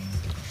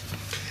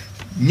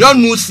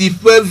 Nyɔnu si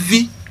ƒe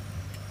vi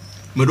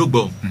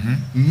meɖo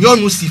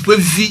nyɔnu si ƒe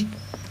vi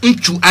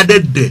ŋutsu aɖe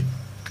ɖe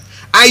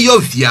ayɔ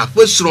via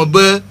ƒe srɔ̃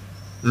be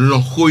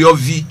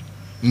lɔ̃xoyɔvi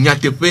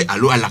nyateƒe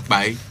alo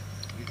alakpae.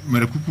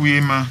 Meɖe kuku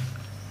ye ma.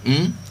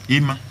 Ye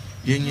ma.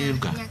 Ye nye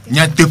ka.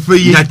 Nyateƒe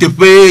ye.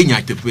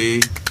 Nyateƒe.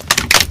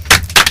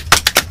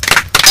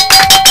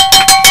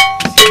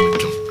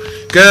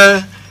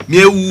 Ke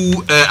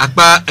miewu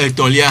akpa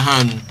etɔ̃lia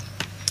hã nu.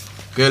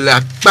 Ke le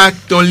akpa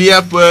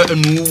etɔ̃lia ƒe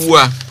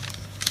nuwua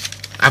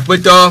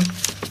Agbetɔ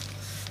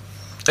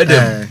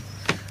Edem.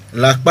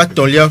 La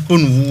akpatɔlia ƒe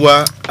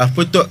nuwua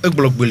Agbetɔ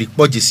Egblogbéli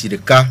kpɔ dzesi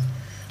ɖeka.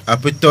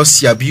 Agbetɔ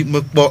Siabi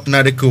mekpɔ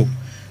naɖeke o.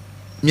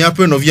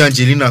 Míaƒe nɔvi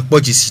Angelina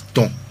kpɔ dzesi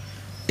 3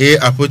 eye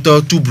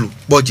Agbetɔ Toublou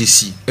kpɔ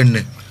dzesi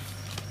 4.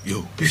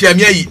 Yo, fifia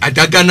míayi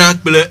adagana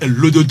kple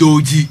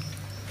lododo dzi.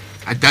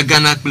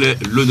 Adagana kple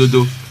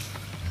lododo.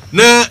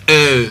 Ne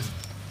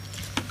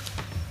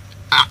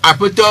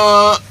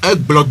Agbetɔ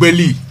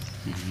Egblogbéli.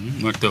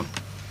 Moto.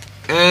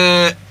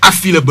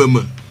 Afi le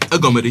beme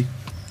egɔme ɖe.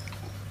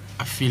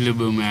 Afi le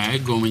beme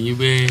egɔme nye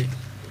be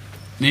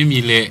ne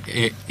mi le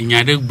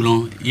nya ɖe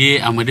gblɔm ye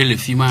ame ɖe le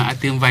fi ma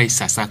ate ŋu va yi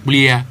sasa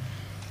kplia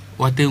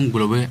woate ŋu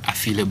gblɔ be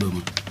afi le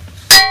beme.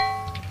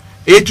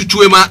 Eye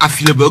tutue ma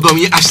afi le beme egɔme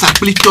nye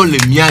asakplitɔ le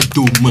mia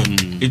dome.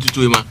 Eye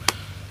tutue ma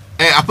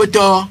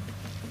Agbetɔ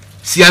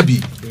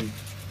Siabi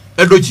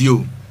eɖo dzi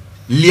o.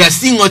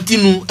 Liasi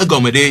ŋɔtinu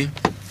egɔme ɖe.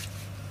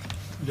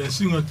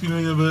 Liasi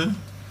ŋɔtinu nye be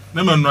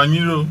ne menɔ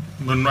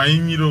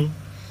anyi ɖo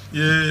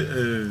ye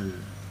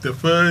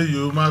teƒe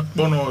yiwo ma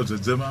kpɔnɔ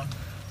dzedzema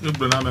ye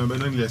gblɔna me be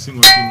ne liasi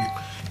ŋɔtinu.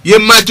 Ye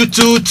ma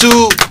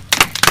tututu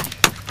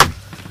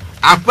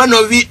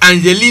aƒenɔvi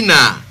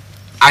Angelina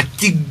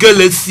atige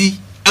le si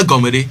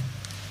egɔme ɖe.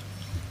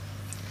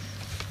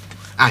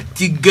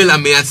 Atige le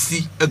amea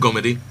si egɔme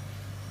ɖe.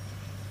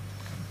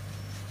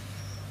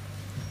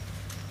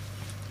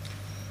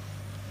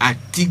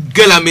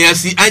 Atige le amea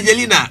si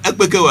Angelina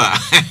ekpeke wa.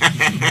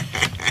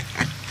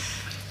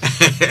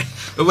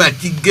 Oba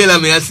atige le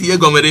amea si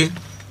egɔme ɖe.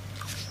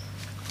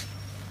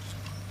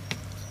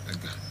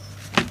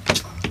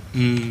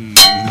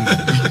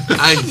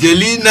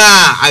 Angelina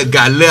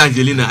agale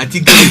Angelina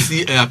atige le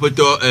si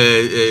Agbetɔ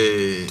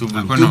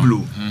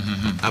Toublou.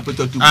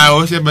 Agbetɔ Toublou. Ah,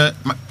 o se be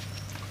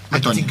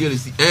atige le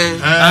si.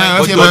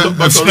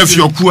 O se be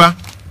fiokua.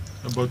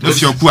 Ne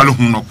fioku alo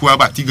hunokua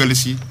ba atige le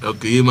si.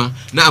 Okay ma.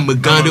 Na ame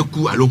gã aɖe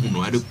ku alo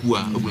hunɔ aɖe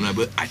kua ogblɔna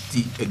be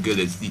ati ege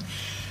le si.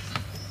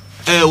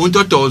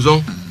 Wontɔ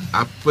tɔzɔn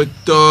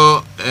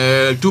Agbetɔ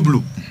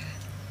Toublou.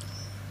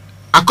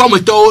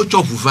 Akɔmetɔwo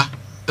tsɔ ʋu va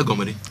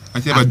egɔme ɖe.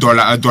 Ati be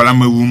dɔla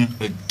mewum.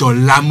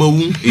 Dɔla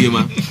mewum eye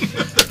ma.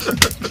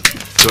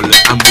 Dɔla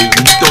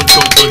amewum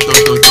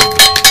tɔntɔntɔntɔntɔntɔn.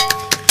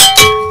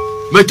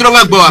 Metrɔ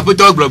va gbɔ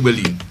Agbetɔ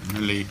Egblogbéli.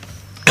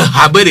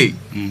 Habe ɖe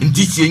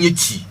ŋditsi nye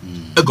tsi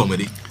egɔme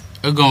ɖe.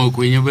 Egɔme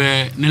koe nye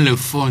be ne le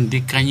fɔn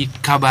de kanyi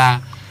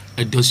kaba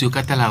edɔ siwo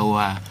katã la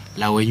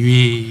wɔ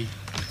nyuie.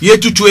 Ye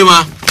tutue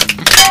ma.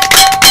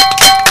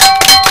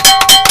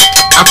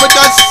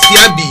 Agbetɔ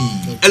Siabi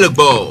ele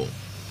gbɔ.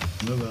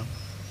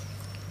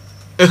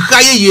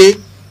 Exa yeye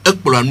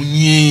ekplɔa nu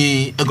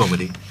nyuie egɔme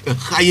ɖe.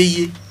 Exa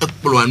yeye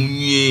ekplɔa nu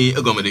nyuie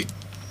egɔme ɖe.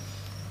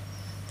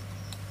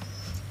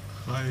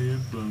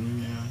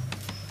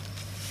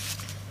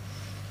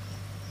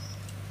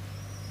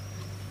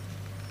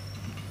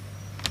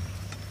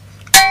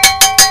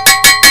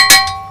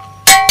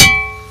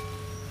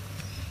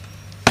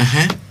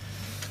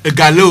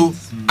 Egalo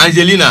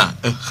Angelina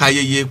exa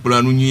yeye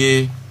ekplɔa nu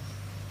nyuie.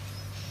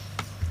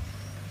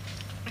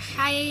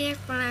 Exa yeye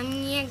ekplɔa nu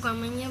nyuie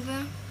gɔme nye be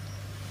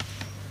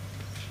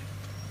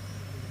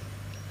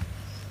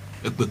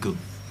ekpeke.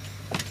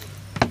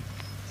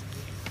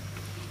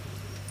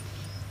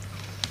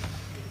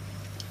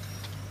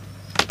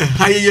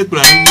 Exa yeye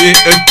ekplɔa nu nyuie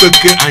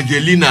ekpeke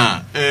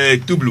Angelina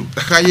Toublou.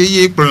 Exa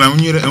yeye ekplɔa nu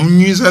nyuie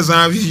nyuie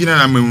zazã vivi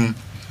na amewu.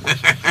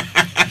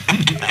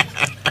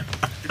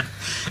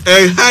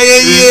 Exa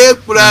yeye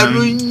ekplɔa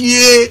nu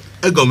nyuie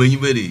egɔme nyi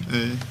be ɖe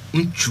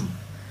ŋutsu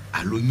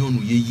alo nyɔnu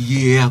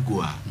yeye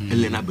akoa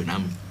ele na be na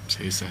me.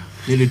 C'est ça.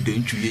 Ne le de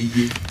ŋutsu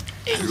yeye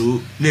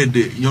alo ne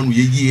de nyɔnu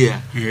yeyea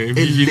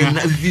ele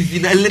na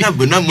vivina ele na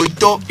be na me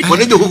tɔ. Ko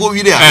ne de koko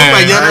vi ɖe a ko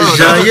nya na.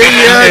 Ajan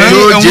yeye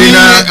dzo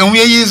dzena. Ewu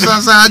yeye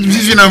zazã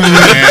vivi na me.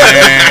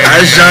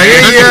 Ajan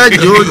yeye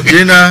dzo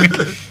dzena.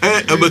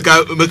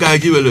 Meka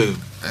dzi bele.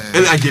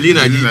 El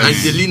Angelina dzi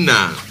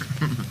Angelina.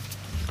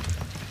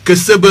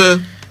 Kese be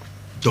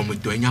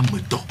dɔmetɔ nya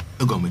metɔ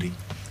egɔme ɖe.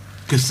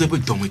 Kese be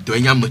dɔmetɔ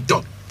nya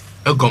metɔ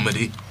egɔme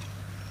ɖe.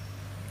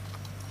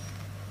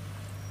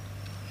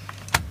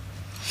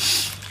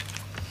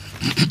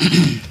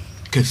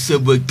 Kese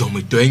be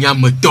dɔmetɔ nya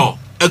metɔ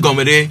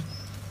egɔme ɖe.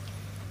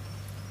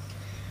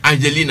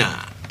 Angelina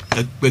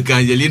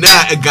Angelina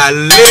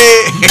galé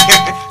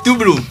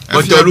Toublou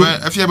botolu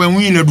afia ba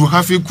wi le du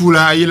hafi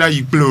kula ila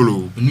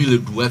yiplolo ni le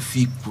du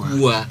hafi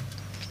kwa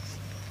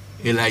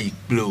ela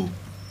yiplo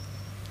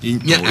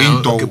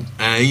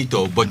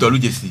into botolu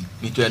jesi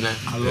ni tu na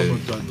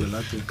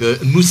que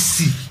nous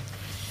si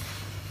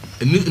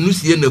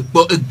ne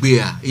po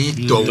egbea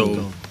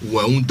into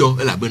wa undo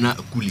ela bena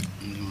kuli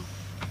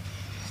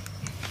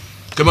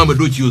kama me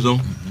do ti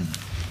ozon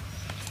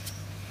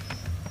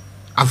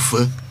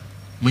afa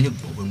manye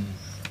gbogbo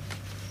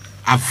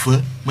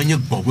afa manye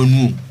gbogbo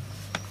nu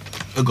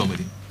e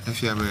gomede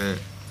afia be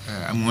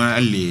amwa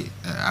ale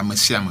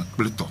amasi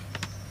amakleto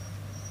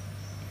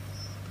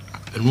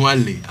nu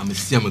ale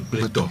amasi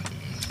amakleto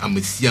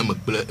amasi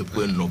amakple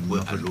epe nogbo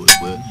alo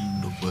epe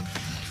nogbo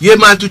ye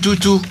ma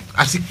tututu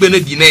asikpene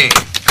dine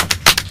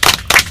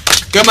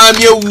kama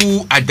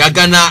miewu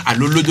adagana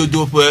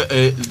alolododo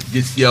pe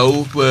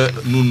desiao pe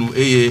nunu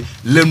eye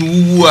lenu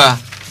wuwa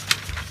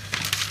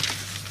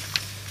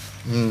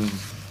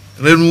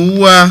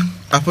Renouwa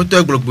apoto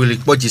Egblogbéli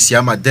po jesi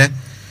amadin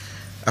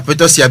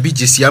apoto Siabi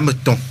jesi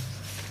ameton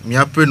mi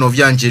ape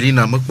novia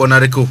Angelina me kpona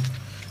reko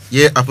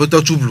ye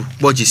apoto Toublou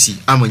po jesi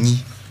amenyi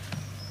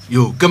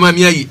yo kama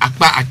mi ayi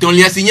akpa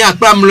atonlia sinya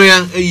akpa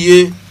mloya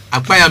eye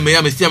akpa ya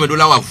me si amedo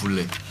la wa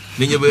vule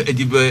nenye be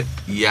edibe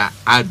ya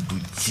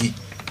aduti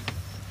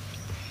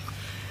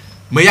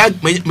me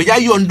ya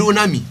yondo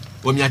na mi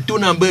o mi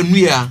atona mbe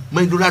nuya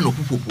me do la no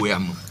pupopo ya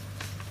mo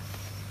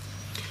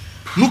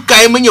nous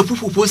caïme n'y a pour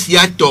proposer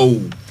à toi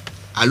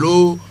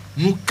alors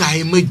nous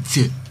caïme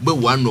je be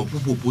wano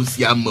pour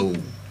proposer à moi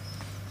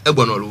et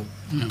bon alors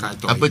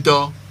après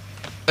toi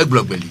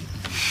Egblogbéli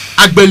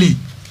Agbeli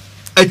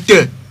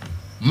ete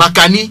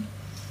makani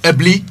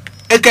ebli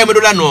e caïme de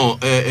la non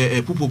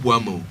pour proposer à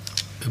moi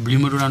ebli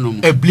me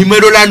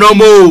do la no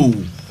mo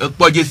e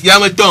poje si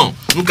ameton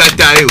nous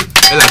kata e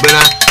la bena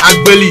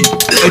Agbeli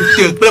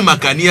ete pe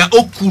makani a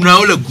okuna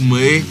o le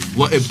gume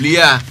wo ebli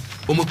a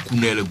o me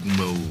kuna le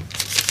gume o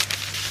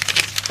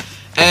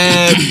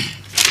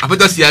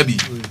Après Siabi,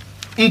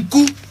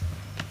 nku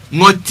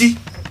ngoti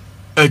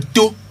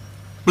eto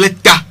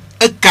pleta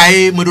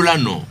ekae medola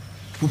no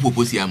pour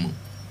proposer à moi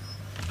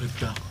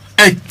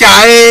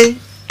etae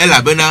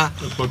ela bena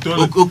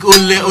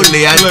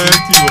ole ya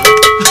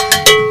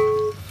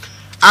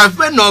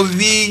afin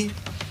novi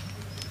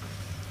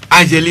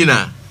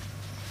Angelina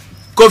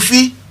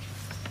Kofi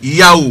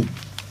Yao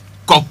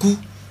Koku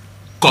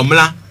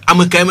Komla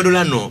amekae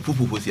medola no pour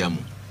proposer à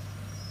moi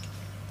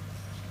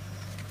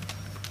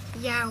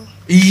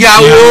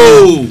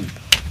Yao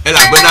elle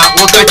a bena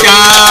wakata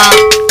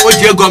o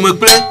je gomme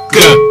ple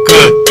ke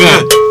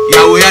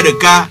Yao ya de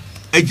ka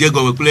e je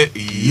gomme ple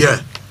ye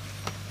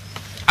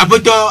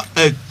apoto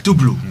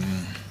Toublou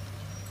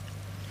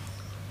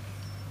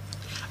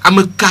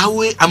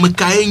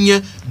amekae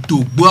nye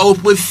dogbo o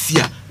pe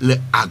fia le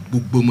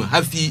agbogbo me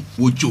hafi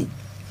wojo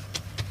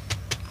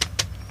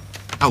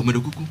aw me de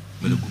kuku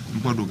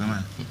bo do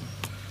gama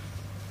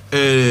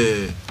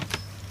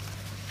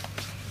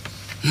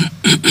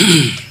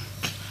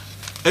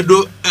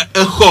edo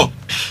eho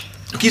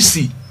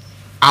kisi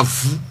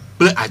avu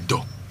ple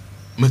ado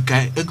me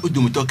kai e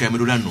do moto kai me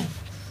do la no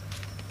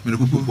me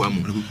ko popo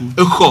amu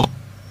eho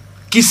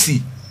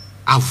kisi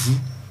avu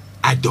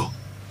ado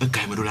e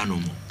kai me do la no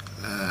mo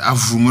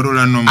avu me do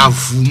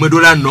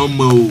la no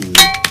mo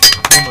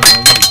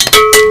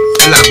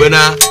la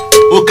bena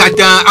o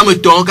kata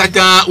ameton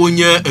kata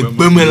onye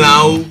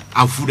egbemela o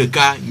avu de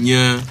ka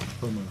nye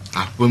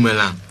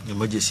apemela ye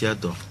mo jesi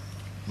ado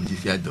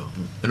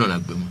non la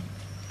gbema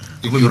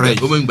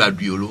o me ngba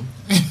duolo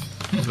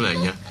la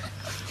nya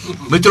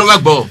me trova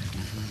gbo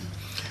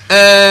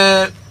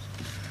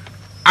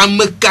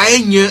amekae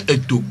nye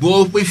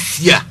etogbo pe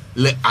fia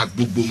le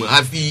agbogbo me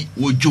hafi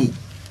wojo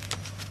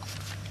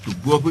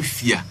togbo pe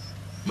fia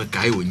me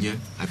kai onye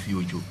hafi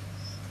wojo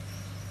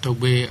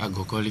togbe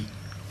agokoli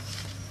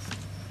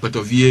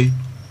patovie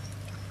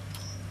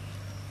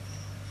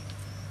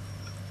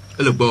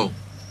le bon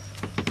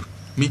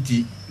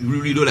miti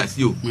ruri do la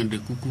si o me de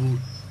kuku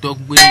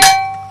togbe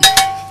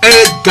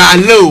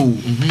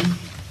galou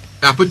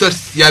apoto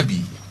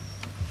Siabi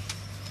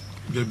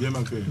bien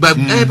marqué ba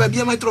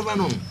bien ma trova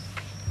non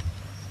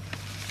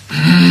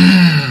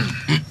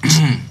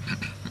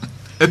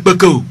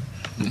Epeko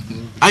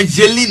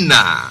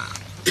Angelina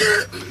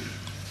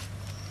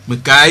me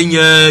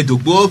kanya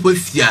dogbo pe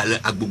fiale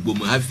agbogbo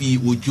me hafi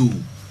wojo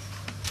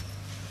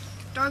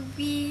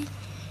Togbi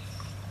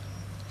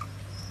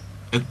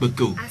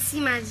Epeko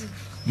Asimaji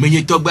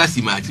menye togba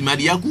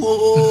asimadi yaku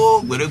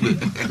gberegbe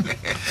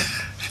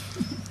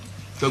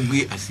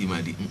togbi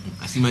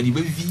asimadi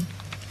be vi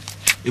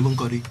e bon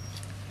kore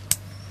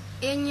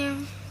enye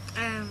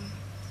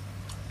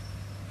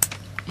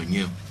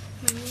menye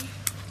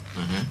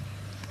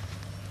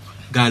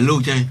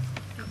Galo chay.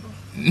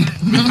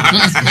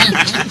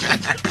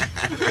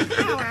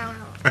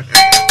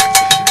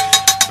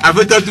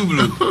 Agbetossou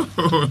Toublou.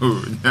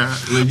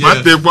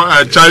 Mate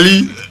kwa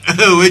Charlie.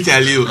 Oui,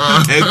 Charlie.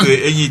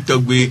 Et enyi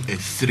togbe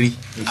sri.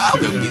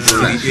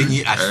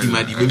 Enyi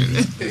asimadi bebi.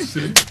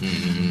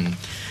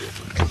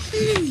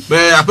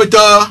 Mais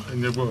Agbetossou,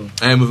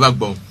 me va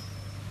bon.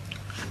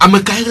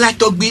 Amekaila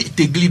togbe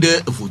tegli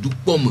de vodu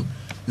pomme.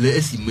 Le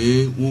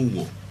esime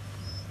wo.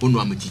 Ono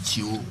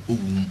ametiti o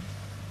wum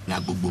la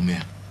gbogbo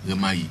mea.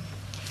 Remayi.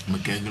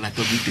 Mekaila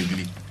togbe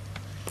tegli.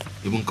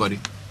 Et bon corps.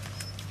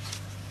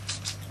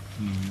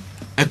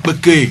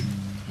 Ekpeke.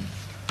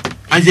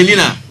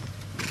 Angelina.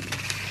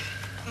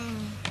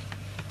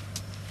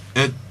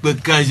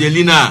 Ekpeke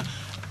Angelina.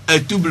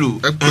 Toublou.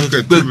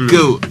 Ekpeke.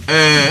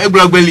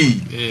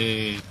 Egblogbéli.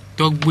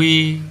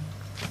 Togbe.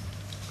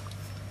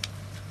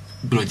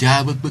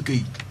 Bloja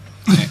ekpeke.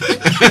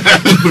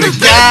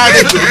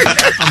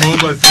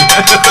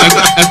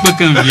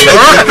 Ekpeke mvie.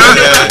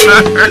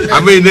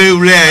 Ame ne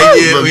ule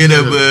ye ne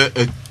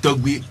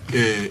togbe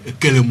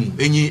kelemu.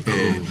 Enyi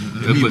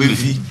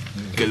bevi.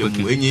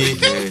 Kelemu enyi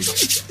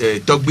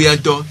togbe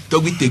anto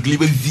togbe tegli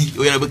be vi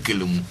o yana be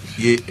kelemu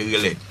ye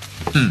rele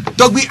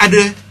togbe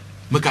ade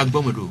me ka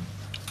gbo me do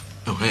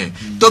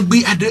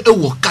togbe ade e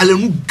wo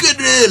kalenu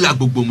gede la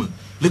gbogbo me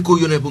le ko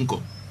yo na be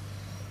nko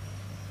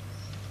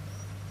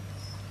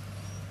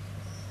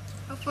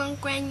Ofon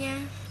kwanya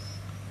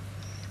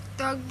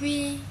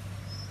togbe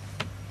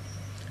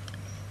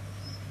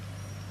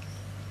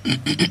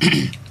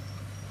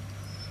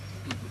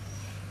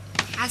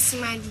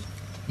asimadi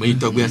Mwen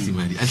togbe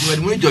asimadi.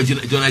 Asimadi mwen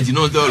Jona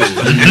Jino dolo.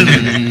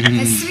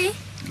 Esri?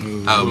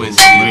 Ah, mwen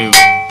esri.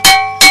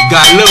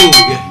 Galo.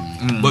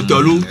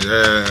 Botolu.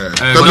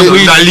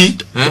 Togbe Tali.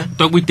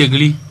 Togbe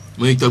tegli.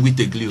 Mwen togbe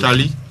tegli.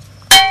 Tali.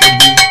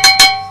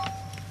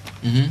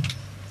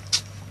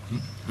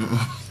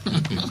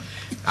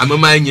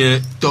 Amama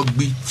nye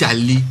togbe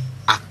Charlie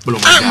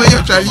akplomada. Ah,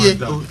 mwen Charlie.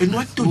 E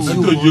no to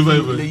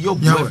le yo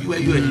bu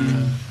yo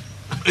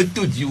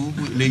eto di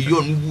le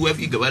yo nu bu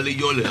fi gaba le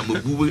yo le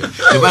amobu le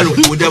ba lo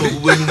ko da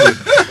amobu nu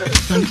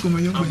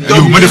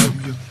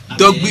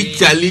togbe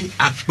Charlie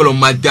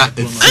akplomada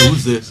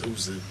efuse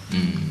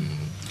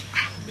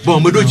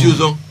bon me do ji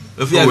ozon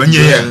e fi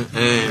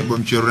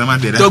bon tu vraiment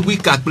de togbe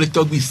kakple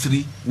togbe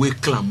sri we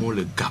clamo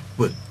le gap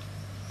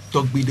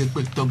togbe de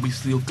pe togbe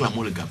sri o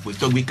clamo le gap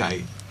togbe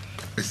kai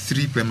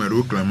Sri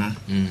primero clamant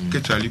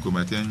que Charlie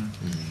combattait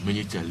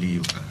menye Charlie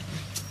yo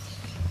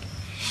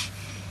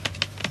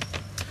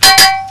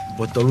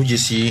Botolu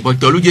Jesi.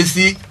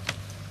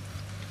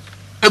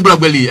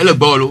 Egblogbéli, elle est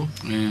bolo.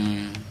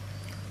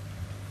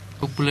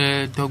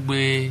 Okule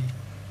togbe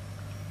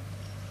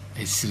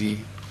esri.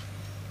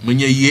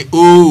 Menye ye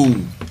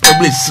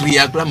togbe sri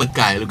akla me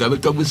kai, le gabe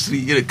togbe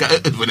sri, il ka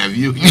von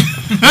avion.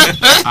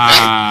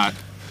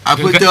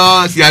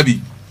 Agbetossou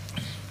Siabi.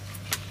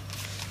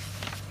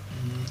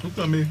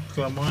 Pourquoi me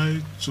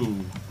clamant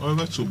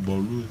to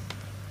bolu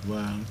wa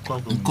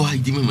Encore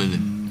il dit même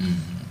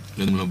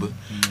le nombre.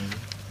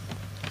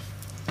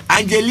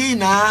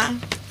 Angelina.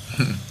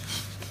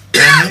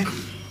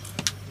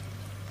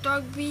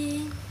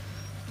 Togbe.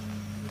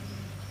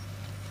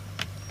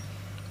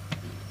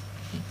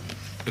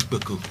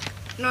 Ekpeko.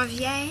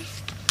 Novia.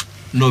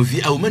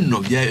 Ou même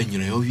novia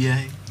enyere ovia.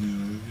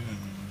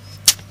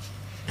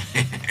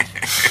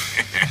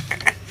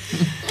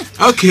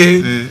 Ok.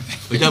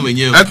 Oja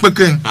menye.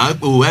 Ekpeke. Ah,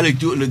 ale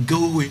jo le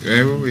go we.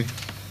 Oui.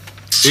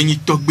 Enyi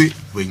togbe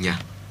wenya.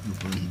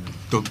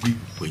 Togbe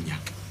wenya.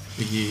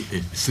 Enyi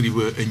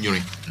sriwe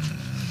enyere.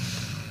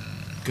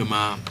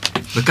 Kama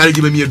bakali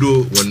jibe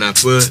miedo wona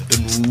pe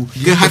enu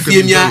ke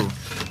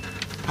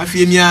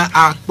hafiemia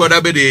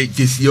akpoda be de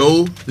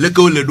jesio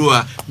leke le do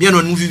a mia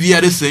no nu vivia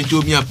de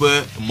sencho mia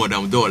pe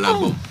modam do la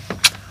bo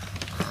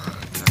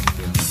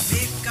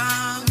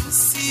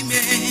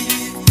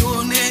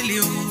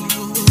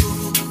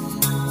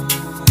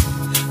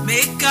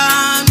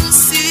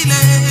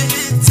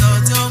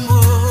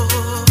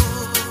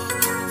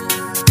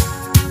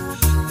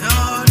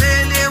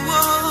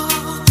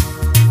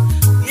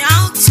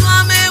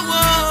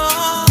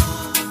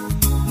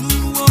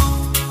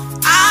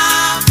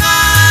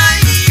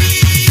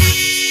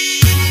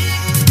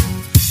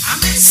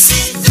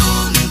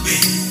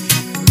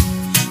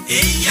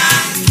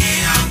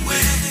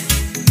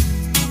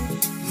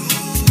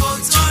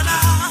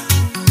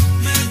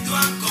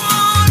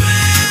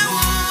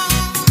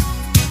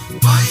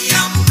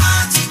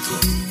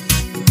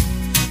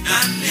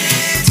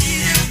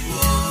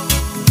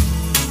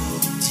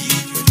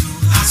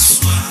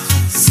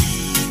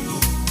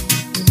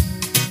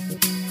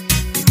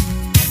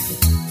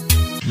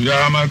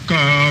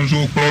Yamakan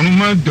zo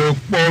klonuma de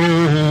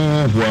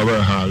polo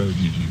voa hala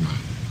didima.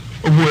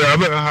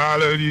 Voa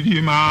hala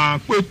didima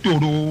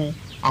kwetoro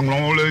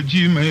anglon le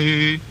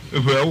jime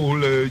veo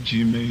le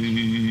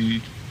jime.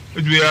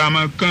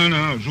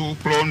 Yamakan zo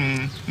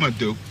klonuma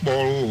de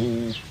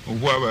polo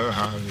voa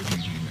hala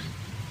didima.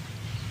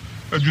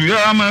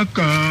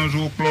 Yamakan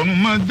zo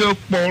klonuma de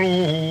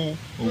polo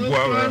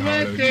voa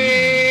hala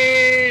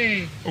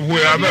didima.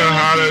 Voa ya be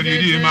ha le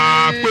didi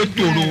ma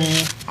petoro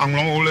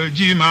anglon le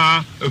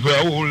jima ve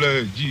o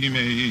le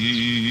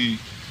jime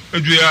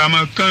edu ya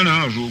ma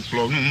kana zo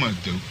klo nu ma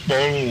de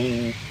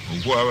polo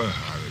o wa be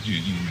ha le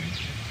didi me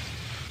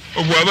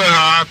o wa be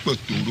ha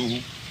petoro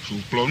zo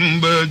klo nu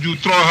be ju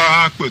tro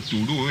ha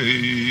petoro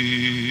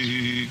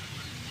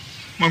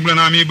mo gbe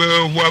na mi be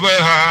wa be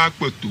ha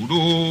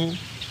petoro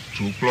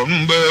zo klo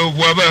nu be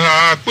wa be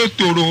ha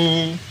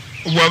petoro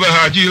Wabe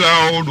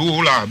hajila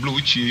odo la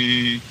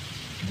bluchi,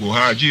 go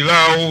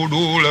hajila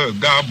odo le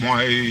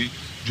gaboi,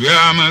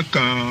 Dua me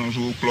kan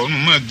zo klon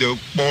me de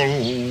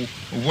polo,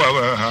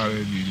 wabe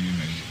hale di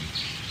me.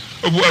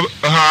 Wabe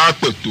ha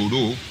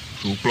petoro,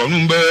 zo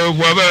klon be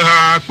wabe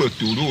ha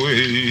petoro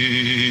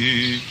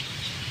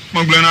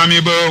Manglena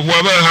mi be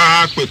wabe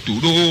ha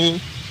petoro,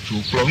 zo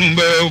klon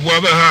be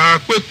wabe ha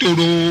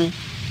petoro,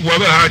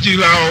 wabe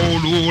hajila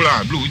odo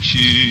la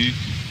bluchi.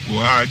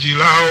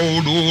 Wajila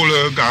odo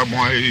le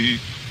gaboi,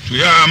 tu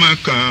ya me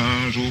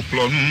kan zo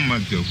klon me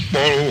de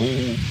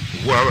polo,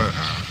 wabe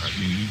hale.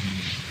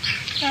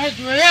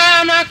 Tu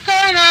ya me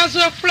kan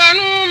zo klon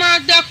me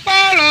de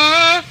polo,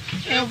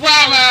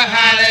 wabe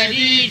hale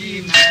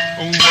di ma.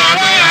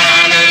 Wabe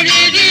hale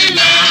di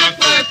ma,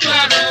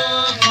 petoro,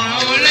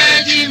 ole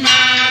di ma,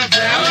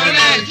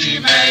 ole di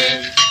ma.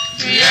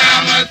 Tu ya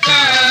me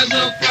kan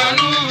zo klon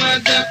me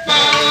de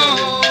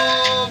polo,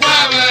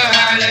 wabe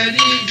hale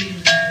di.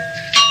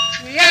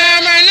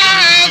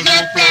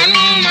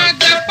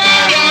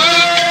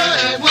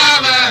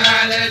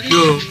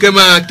 Yo,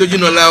 kema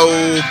tojino la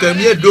o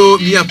kemie do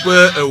mi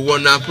ape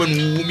wona ape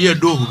nu mi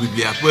do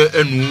hubibi ape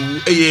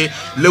enu eye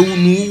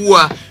lewunu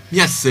wa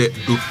mi ase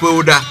do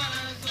feuda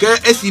ke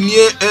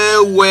esimie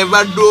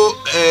weva do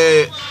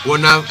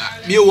wona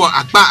mi wo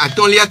apa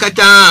atonlia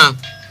kata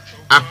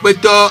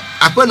apeto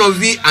ape no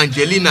vi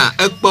Angelina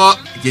ekpo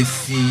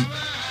jesi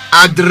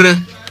adre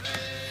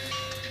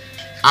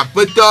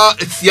apeto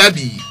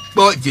Siabi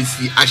po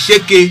jesi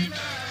asheke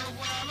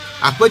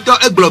apeto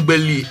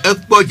Egblogbéli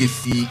ekpo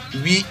jesi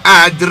wi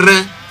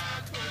adre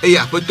e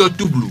apeto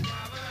Toublou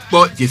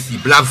po jesi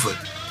blave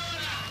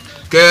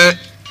ke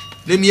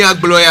nemi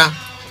agloya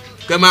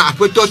kema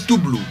apeto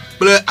Toublou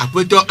ple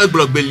apeto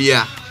Egblogbéli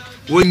a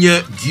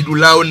wonye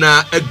didulao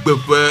na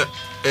egbefe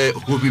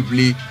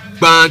hobibli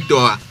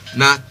banto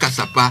na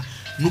KASSAPA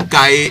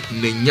nukae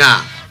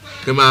nenya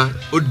kema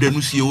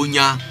odenusi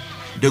wonya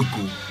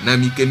dego na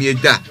mi kemi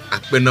da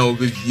apena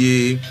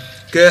obevie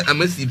ke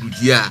amesi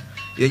dudia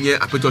yenye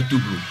apeto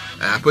Toublou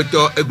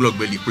apeto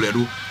Egblogbéli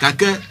plero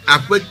kake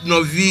apet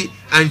novi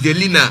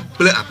Angelina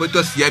ple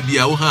apeto Siabi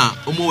a ha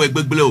omo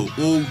egbegble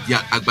o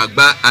ya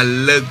agbagba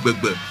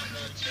alegbegbe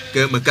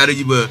ke makare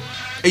jibe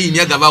eyi mi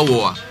agaba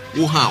wo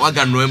o ha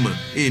waga no eme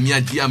mi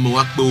adi ame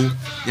wakpo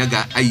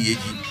nyaga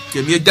ayeji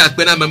ke mi da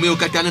pe na mame o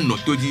kata no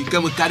toji ke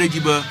makare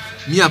jibe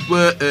mi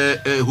ape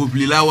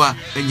hoblilawa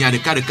enya de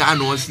kare ka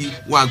no si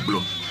wa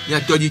glo ya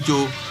toji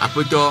cho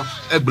apeto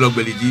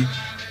Egblogbéli di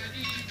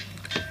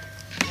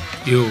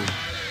yo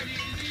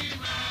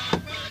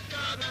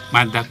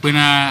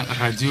madakpena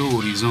radio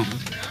horizon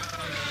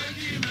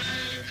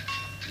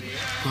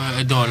ko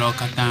edolo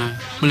kata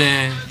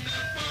ple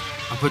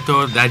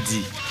apeto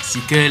dadi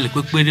sike le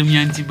pepe de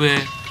mianti be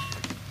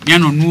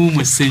miano nu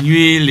me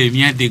senue le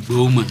mia de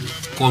gboma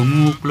ko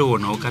nu ple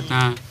wona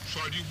kata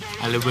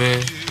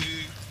alebe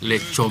le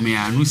chome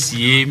anu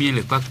sie mi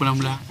le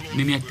pakplamla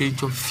ni mi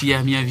atencho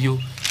fia mi avio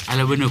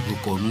alebe ne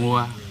ko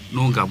nuwa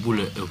no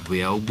ngabule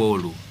epoya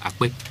ogbolo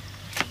ape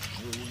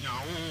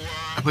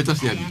apeto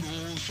Siabi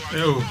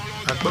Yo,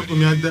 akpako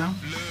mi ada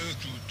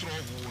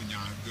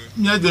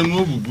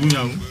no bubu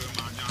nyawo.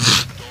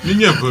 Mi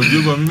nya fo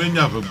bi bo mi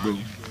nya fo gbo.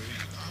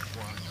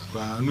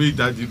 Ba no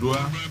idadi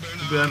doa,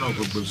 be na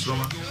fo gbo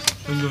soma.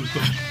 Onyo nto.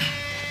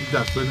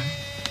 Ida pene.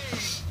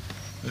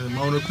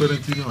 Ma ono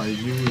parenti no ayi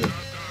mi ya.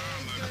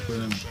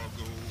 Apene.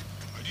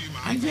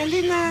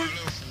 Angelina.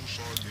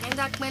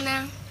 Enda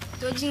pena,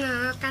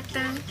 tojina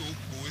kata.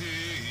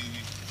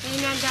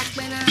 Enya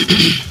jakpena.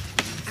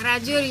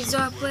 Radio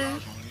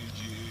Rizope.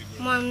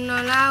 Mon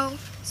nolao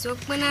so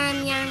pena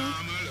mian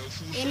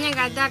enya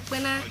gada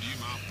pena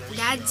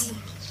dadi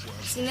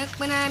sinek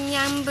pena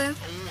miambe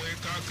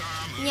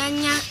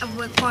nyanya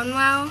abwe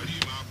konwao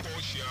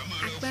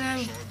akpena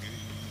mi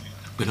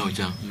pena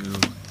oja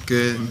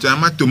ke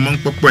njama to mon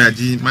popo ya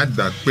di ma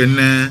da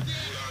pena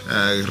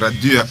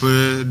radio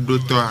ape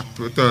docteur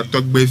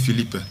Togbe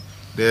Philippe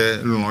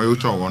de lon yo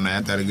to wona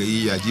ya darga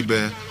yi ya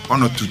jibe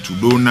ono tutu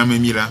do na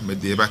memira me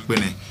de ba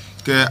pene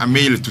ke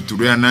amele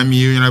tuturu ya na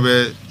mi na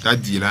be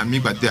dadi la mi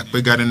ba de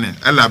akpe garene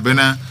ala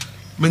bena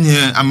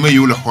menye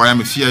ameyo le hoya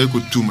me fia ko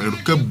tumelo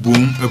ke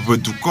bon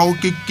evedu ko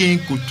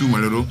keke ko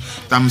tumelo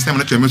tam sem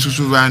na teme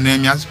susu va na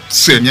mi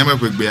se mi me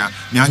kwegbe ya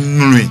mi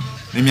anwe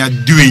na mi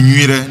adu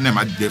enwire na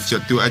ma de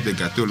fiato ade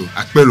gatolo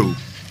akpelo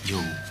yo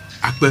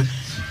akpe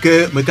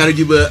ke me kare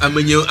jibe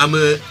amenyo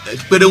ame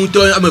pede unto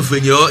ame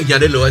fenyo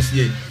nyade lo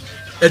asie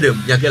Edem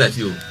yakela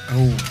si o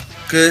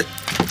ke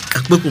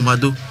akpe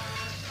komado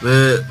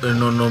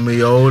no me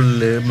yo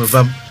le me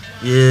vam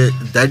ye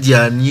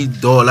dadia ni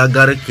do la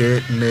gare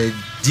ke ne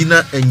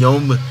dina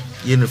enyom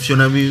ye ne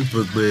fiona mi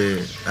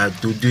begbe a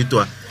do de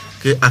toi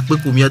que akpe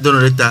ko mi adon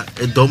reta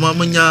e do ma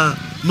nya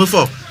me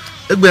fo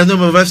egbe ndo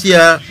me va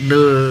fia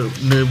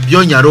ne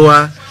bio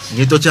nyaroa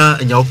ni to cha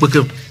nya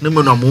opeke ne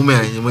me no mu me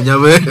nya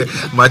we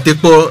ma te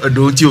po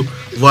do ti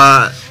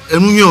wa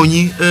enu nyo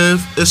yin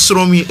e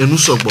sro mi enu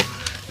sogbo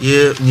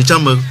ye ni cha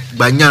me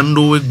gba nya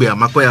ndo egbe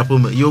amako ya po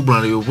me yo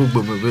gbran yo po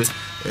gbe me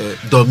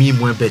dormi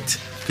moins bête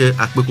que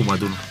akpe ko ma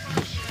do.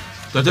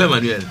 Quand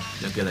Emmanuel,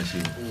 il y a quelle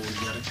chose?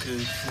 Il y a que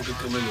faut que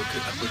comme le que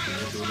après que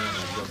nous donnons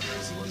la voix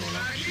pour nous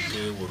là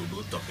que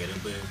Worodo toquer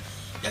ben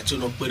il y a tout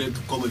nos père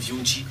comme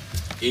viunchi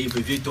et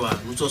bébé toi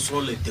nous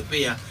sommes les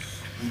TPA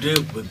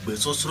de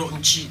sosro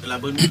nchi la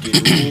bonne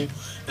de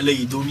ele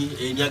idomi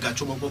e nya ga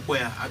chomo popo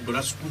ya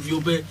agbora skuvio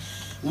be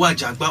wa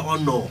jagba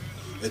ono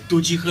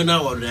toji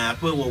kana wa na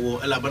pe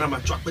wo la bana ma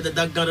chwa pe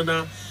da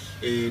gana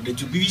de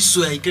tu bi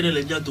so ai kene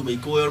le nya to me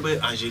ko yorbe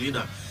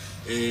Angelina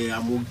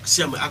amu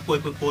siam akpo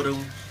pe poran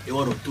e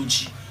wono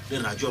toji le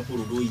radio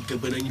pour do ike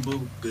bena ni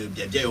bo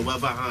bia yo va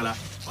la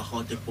wa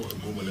hote po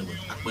ngo le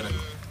akpo na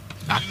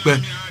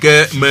akpe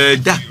ke me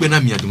dakpe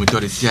na mi adumo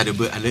tore sia de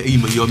be ale e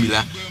me yo mi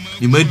la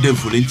ni me de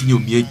volentini o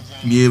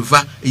mi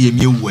va e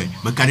mi we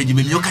me kare ji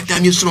me yo kata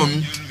mi sron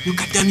yo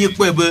kata mi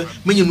po be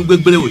me nyinu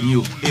gbegbele woni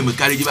o e me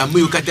kare ji ba me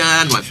yo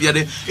kata no afia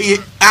de e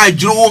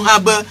ajro ha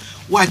be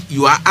what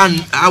you are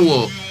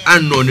our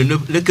anno ne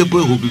le ke bo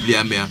ho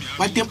biblia me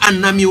watem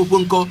anami o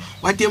ponko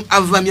watem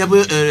ava mi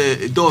abe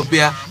do pe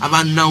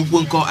ava na o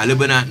ponko ale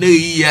be na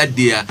yi ya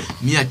de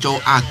mi a cho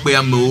akpe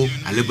amo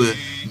ale be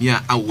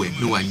mia awe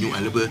no wanyu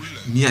alebe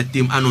mia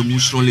tem ano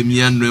nusron le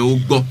mia no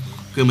ogbo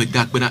ke me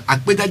da pena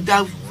akpeda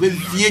da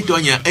vie to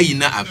nya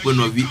eyina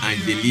apono vi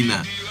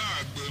Angelina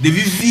de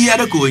vivia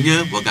de ko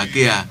nya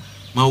bokake a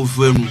ma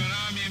ofenu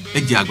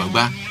eji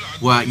agbagba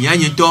wa nya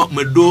nya to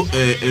me do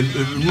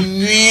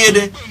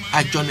nuide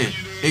achone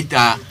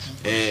eta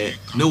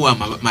no wa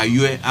ma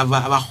yue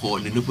ava ho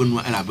ne no ponu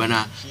ala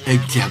bana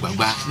eji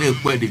agbagba ne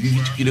ko de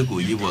vivi tukile ko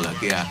yi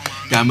bokake a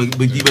ta me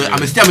be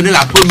amestia me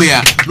la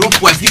première no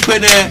poisi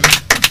pene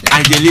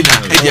Angelina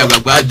e dia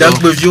gbagba da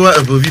pe viwa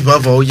e bi ba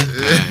va oye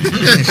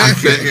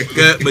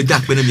que me da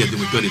pe na mi de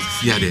moto le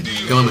sia de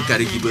que me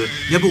kare ki be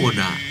ya bo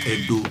wona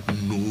edo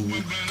no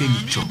ke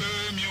ni cho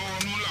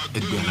e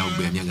gbe ala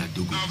ogbe mi aga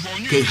dogo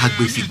ke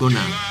hagbe si gona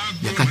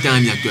ya kata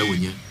mi ato e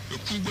wonya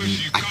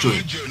ni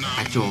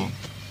acho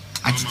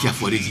atiti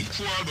aforezi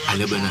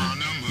alebana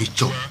ni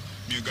cho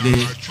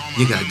ne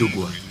ye ga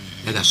dogo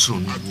ya ga so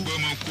no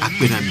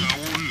ape na mi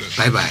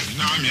bye bye.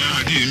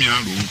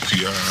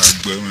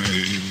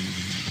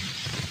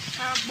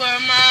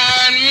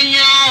 Agbaman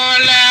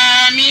minyola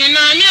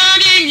mina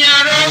nyari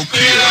nyaro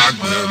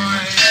kwelagba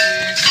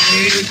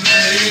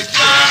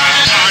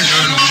Egblogbéli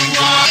anyonu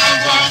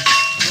wava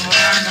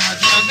wana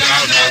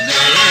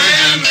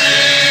dogadogeme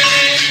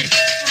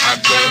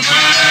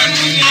Agbaman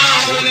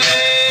minyola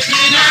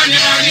mina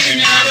nyari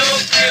nyaro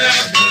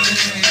kwelagba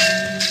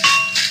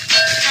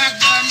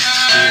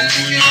Agbaman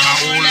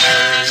minyola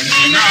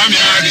mina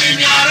nyari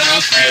nyaro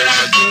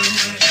kwelagba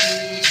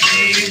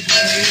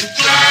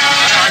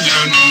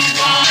anyonu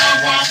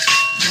wava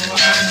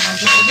wana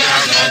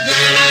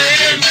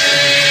dogadogeme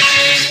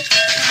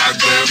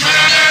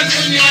Agbaman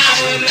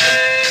minyola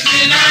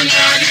mina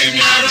nyari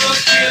nyaro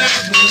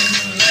kwelagba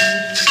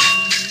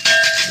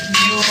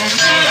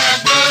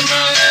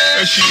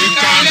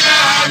Shikana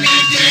mi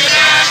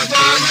tira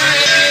gbome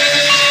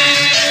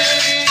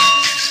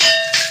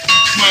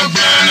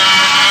Magbana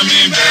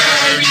mi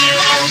beri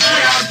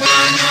omura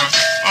gbona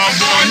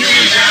Obonu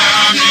ya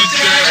mi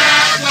tira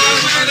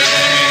gbome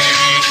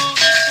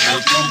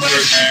Okugbe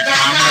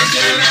shikana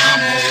jera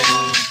mo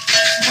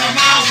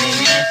Mama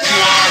hunu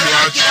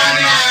kuara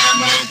chana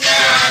Mokwa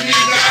mi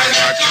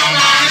gara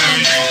chama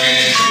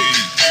nyoye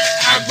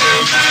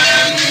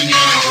Agbaman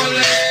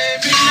minyola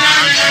mina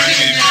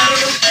nyari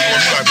nyaro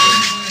kwelagba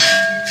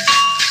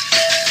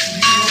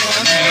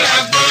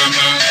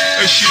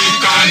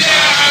Shikana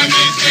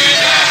mi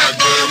tira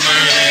gbome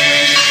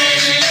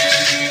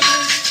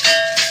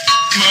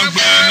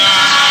Magbana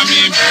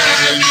mi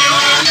bere mi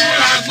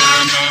omura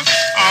gbona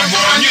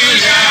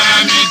Obonyuya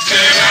mi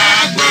tira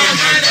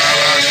gbome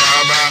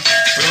Kawasaba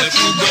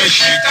Okugbe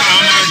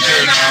shikana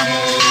jera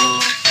mo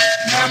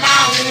Mama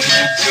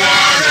hunu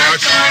kuara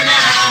chana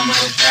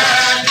Mokwa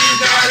mi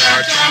gara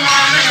chama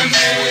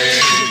nyoye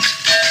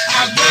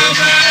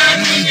Agbaman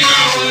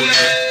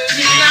minyola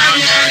mina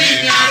nyari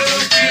nyaro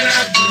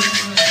kwelagba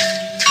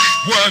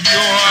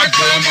Wabyo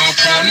agbomo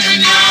konu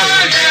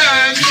nyawole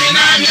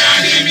mina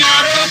nyari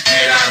nyaro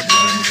kwelagba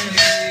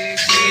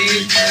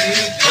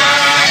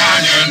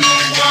anyonu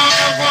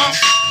wava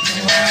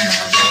wana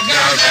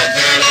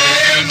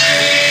dogadogeme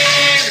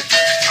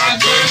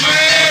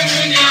Agbaman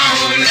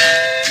minyola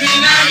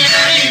mina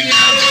nyari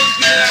nyaro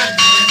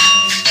kwelagba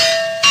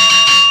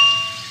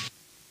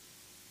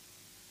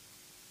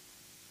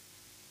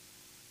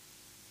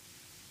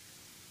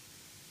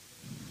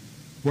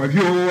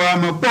Wavyo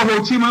ama poho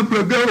chima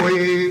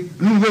plegewe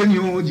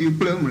nvenyo ji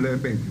plem le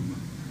benjuma.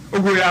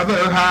 Ogo ya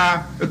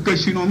ha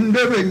kashino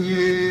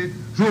mdebenye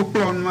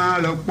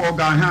Zokplɔnua le kpɔ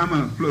gahame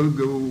kple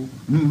gewo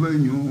nuve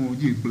nyo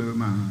dzi kple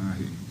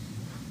mahe.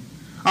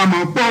 Ame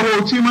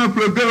kpɔwo tsi me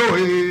kple gewo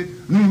ye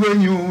nuve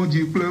nyo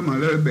dzi kple me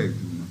le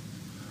bedume.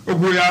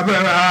 Eʋuya be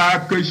ha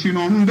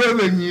kesinɔ nu ɖe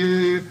be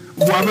nyie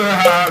ʋua be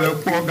ha le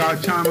kpɔ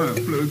gatsame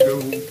kple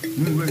gewo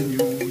nuve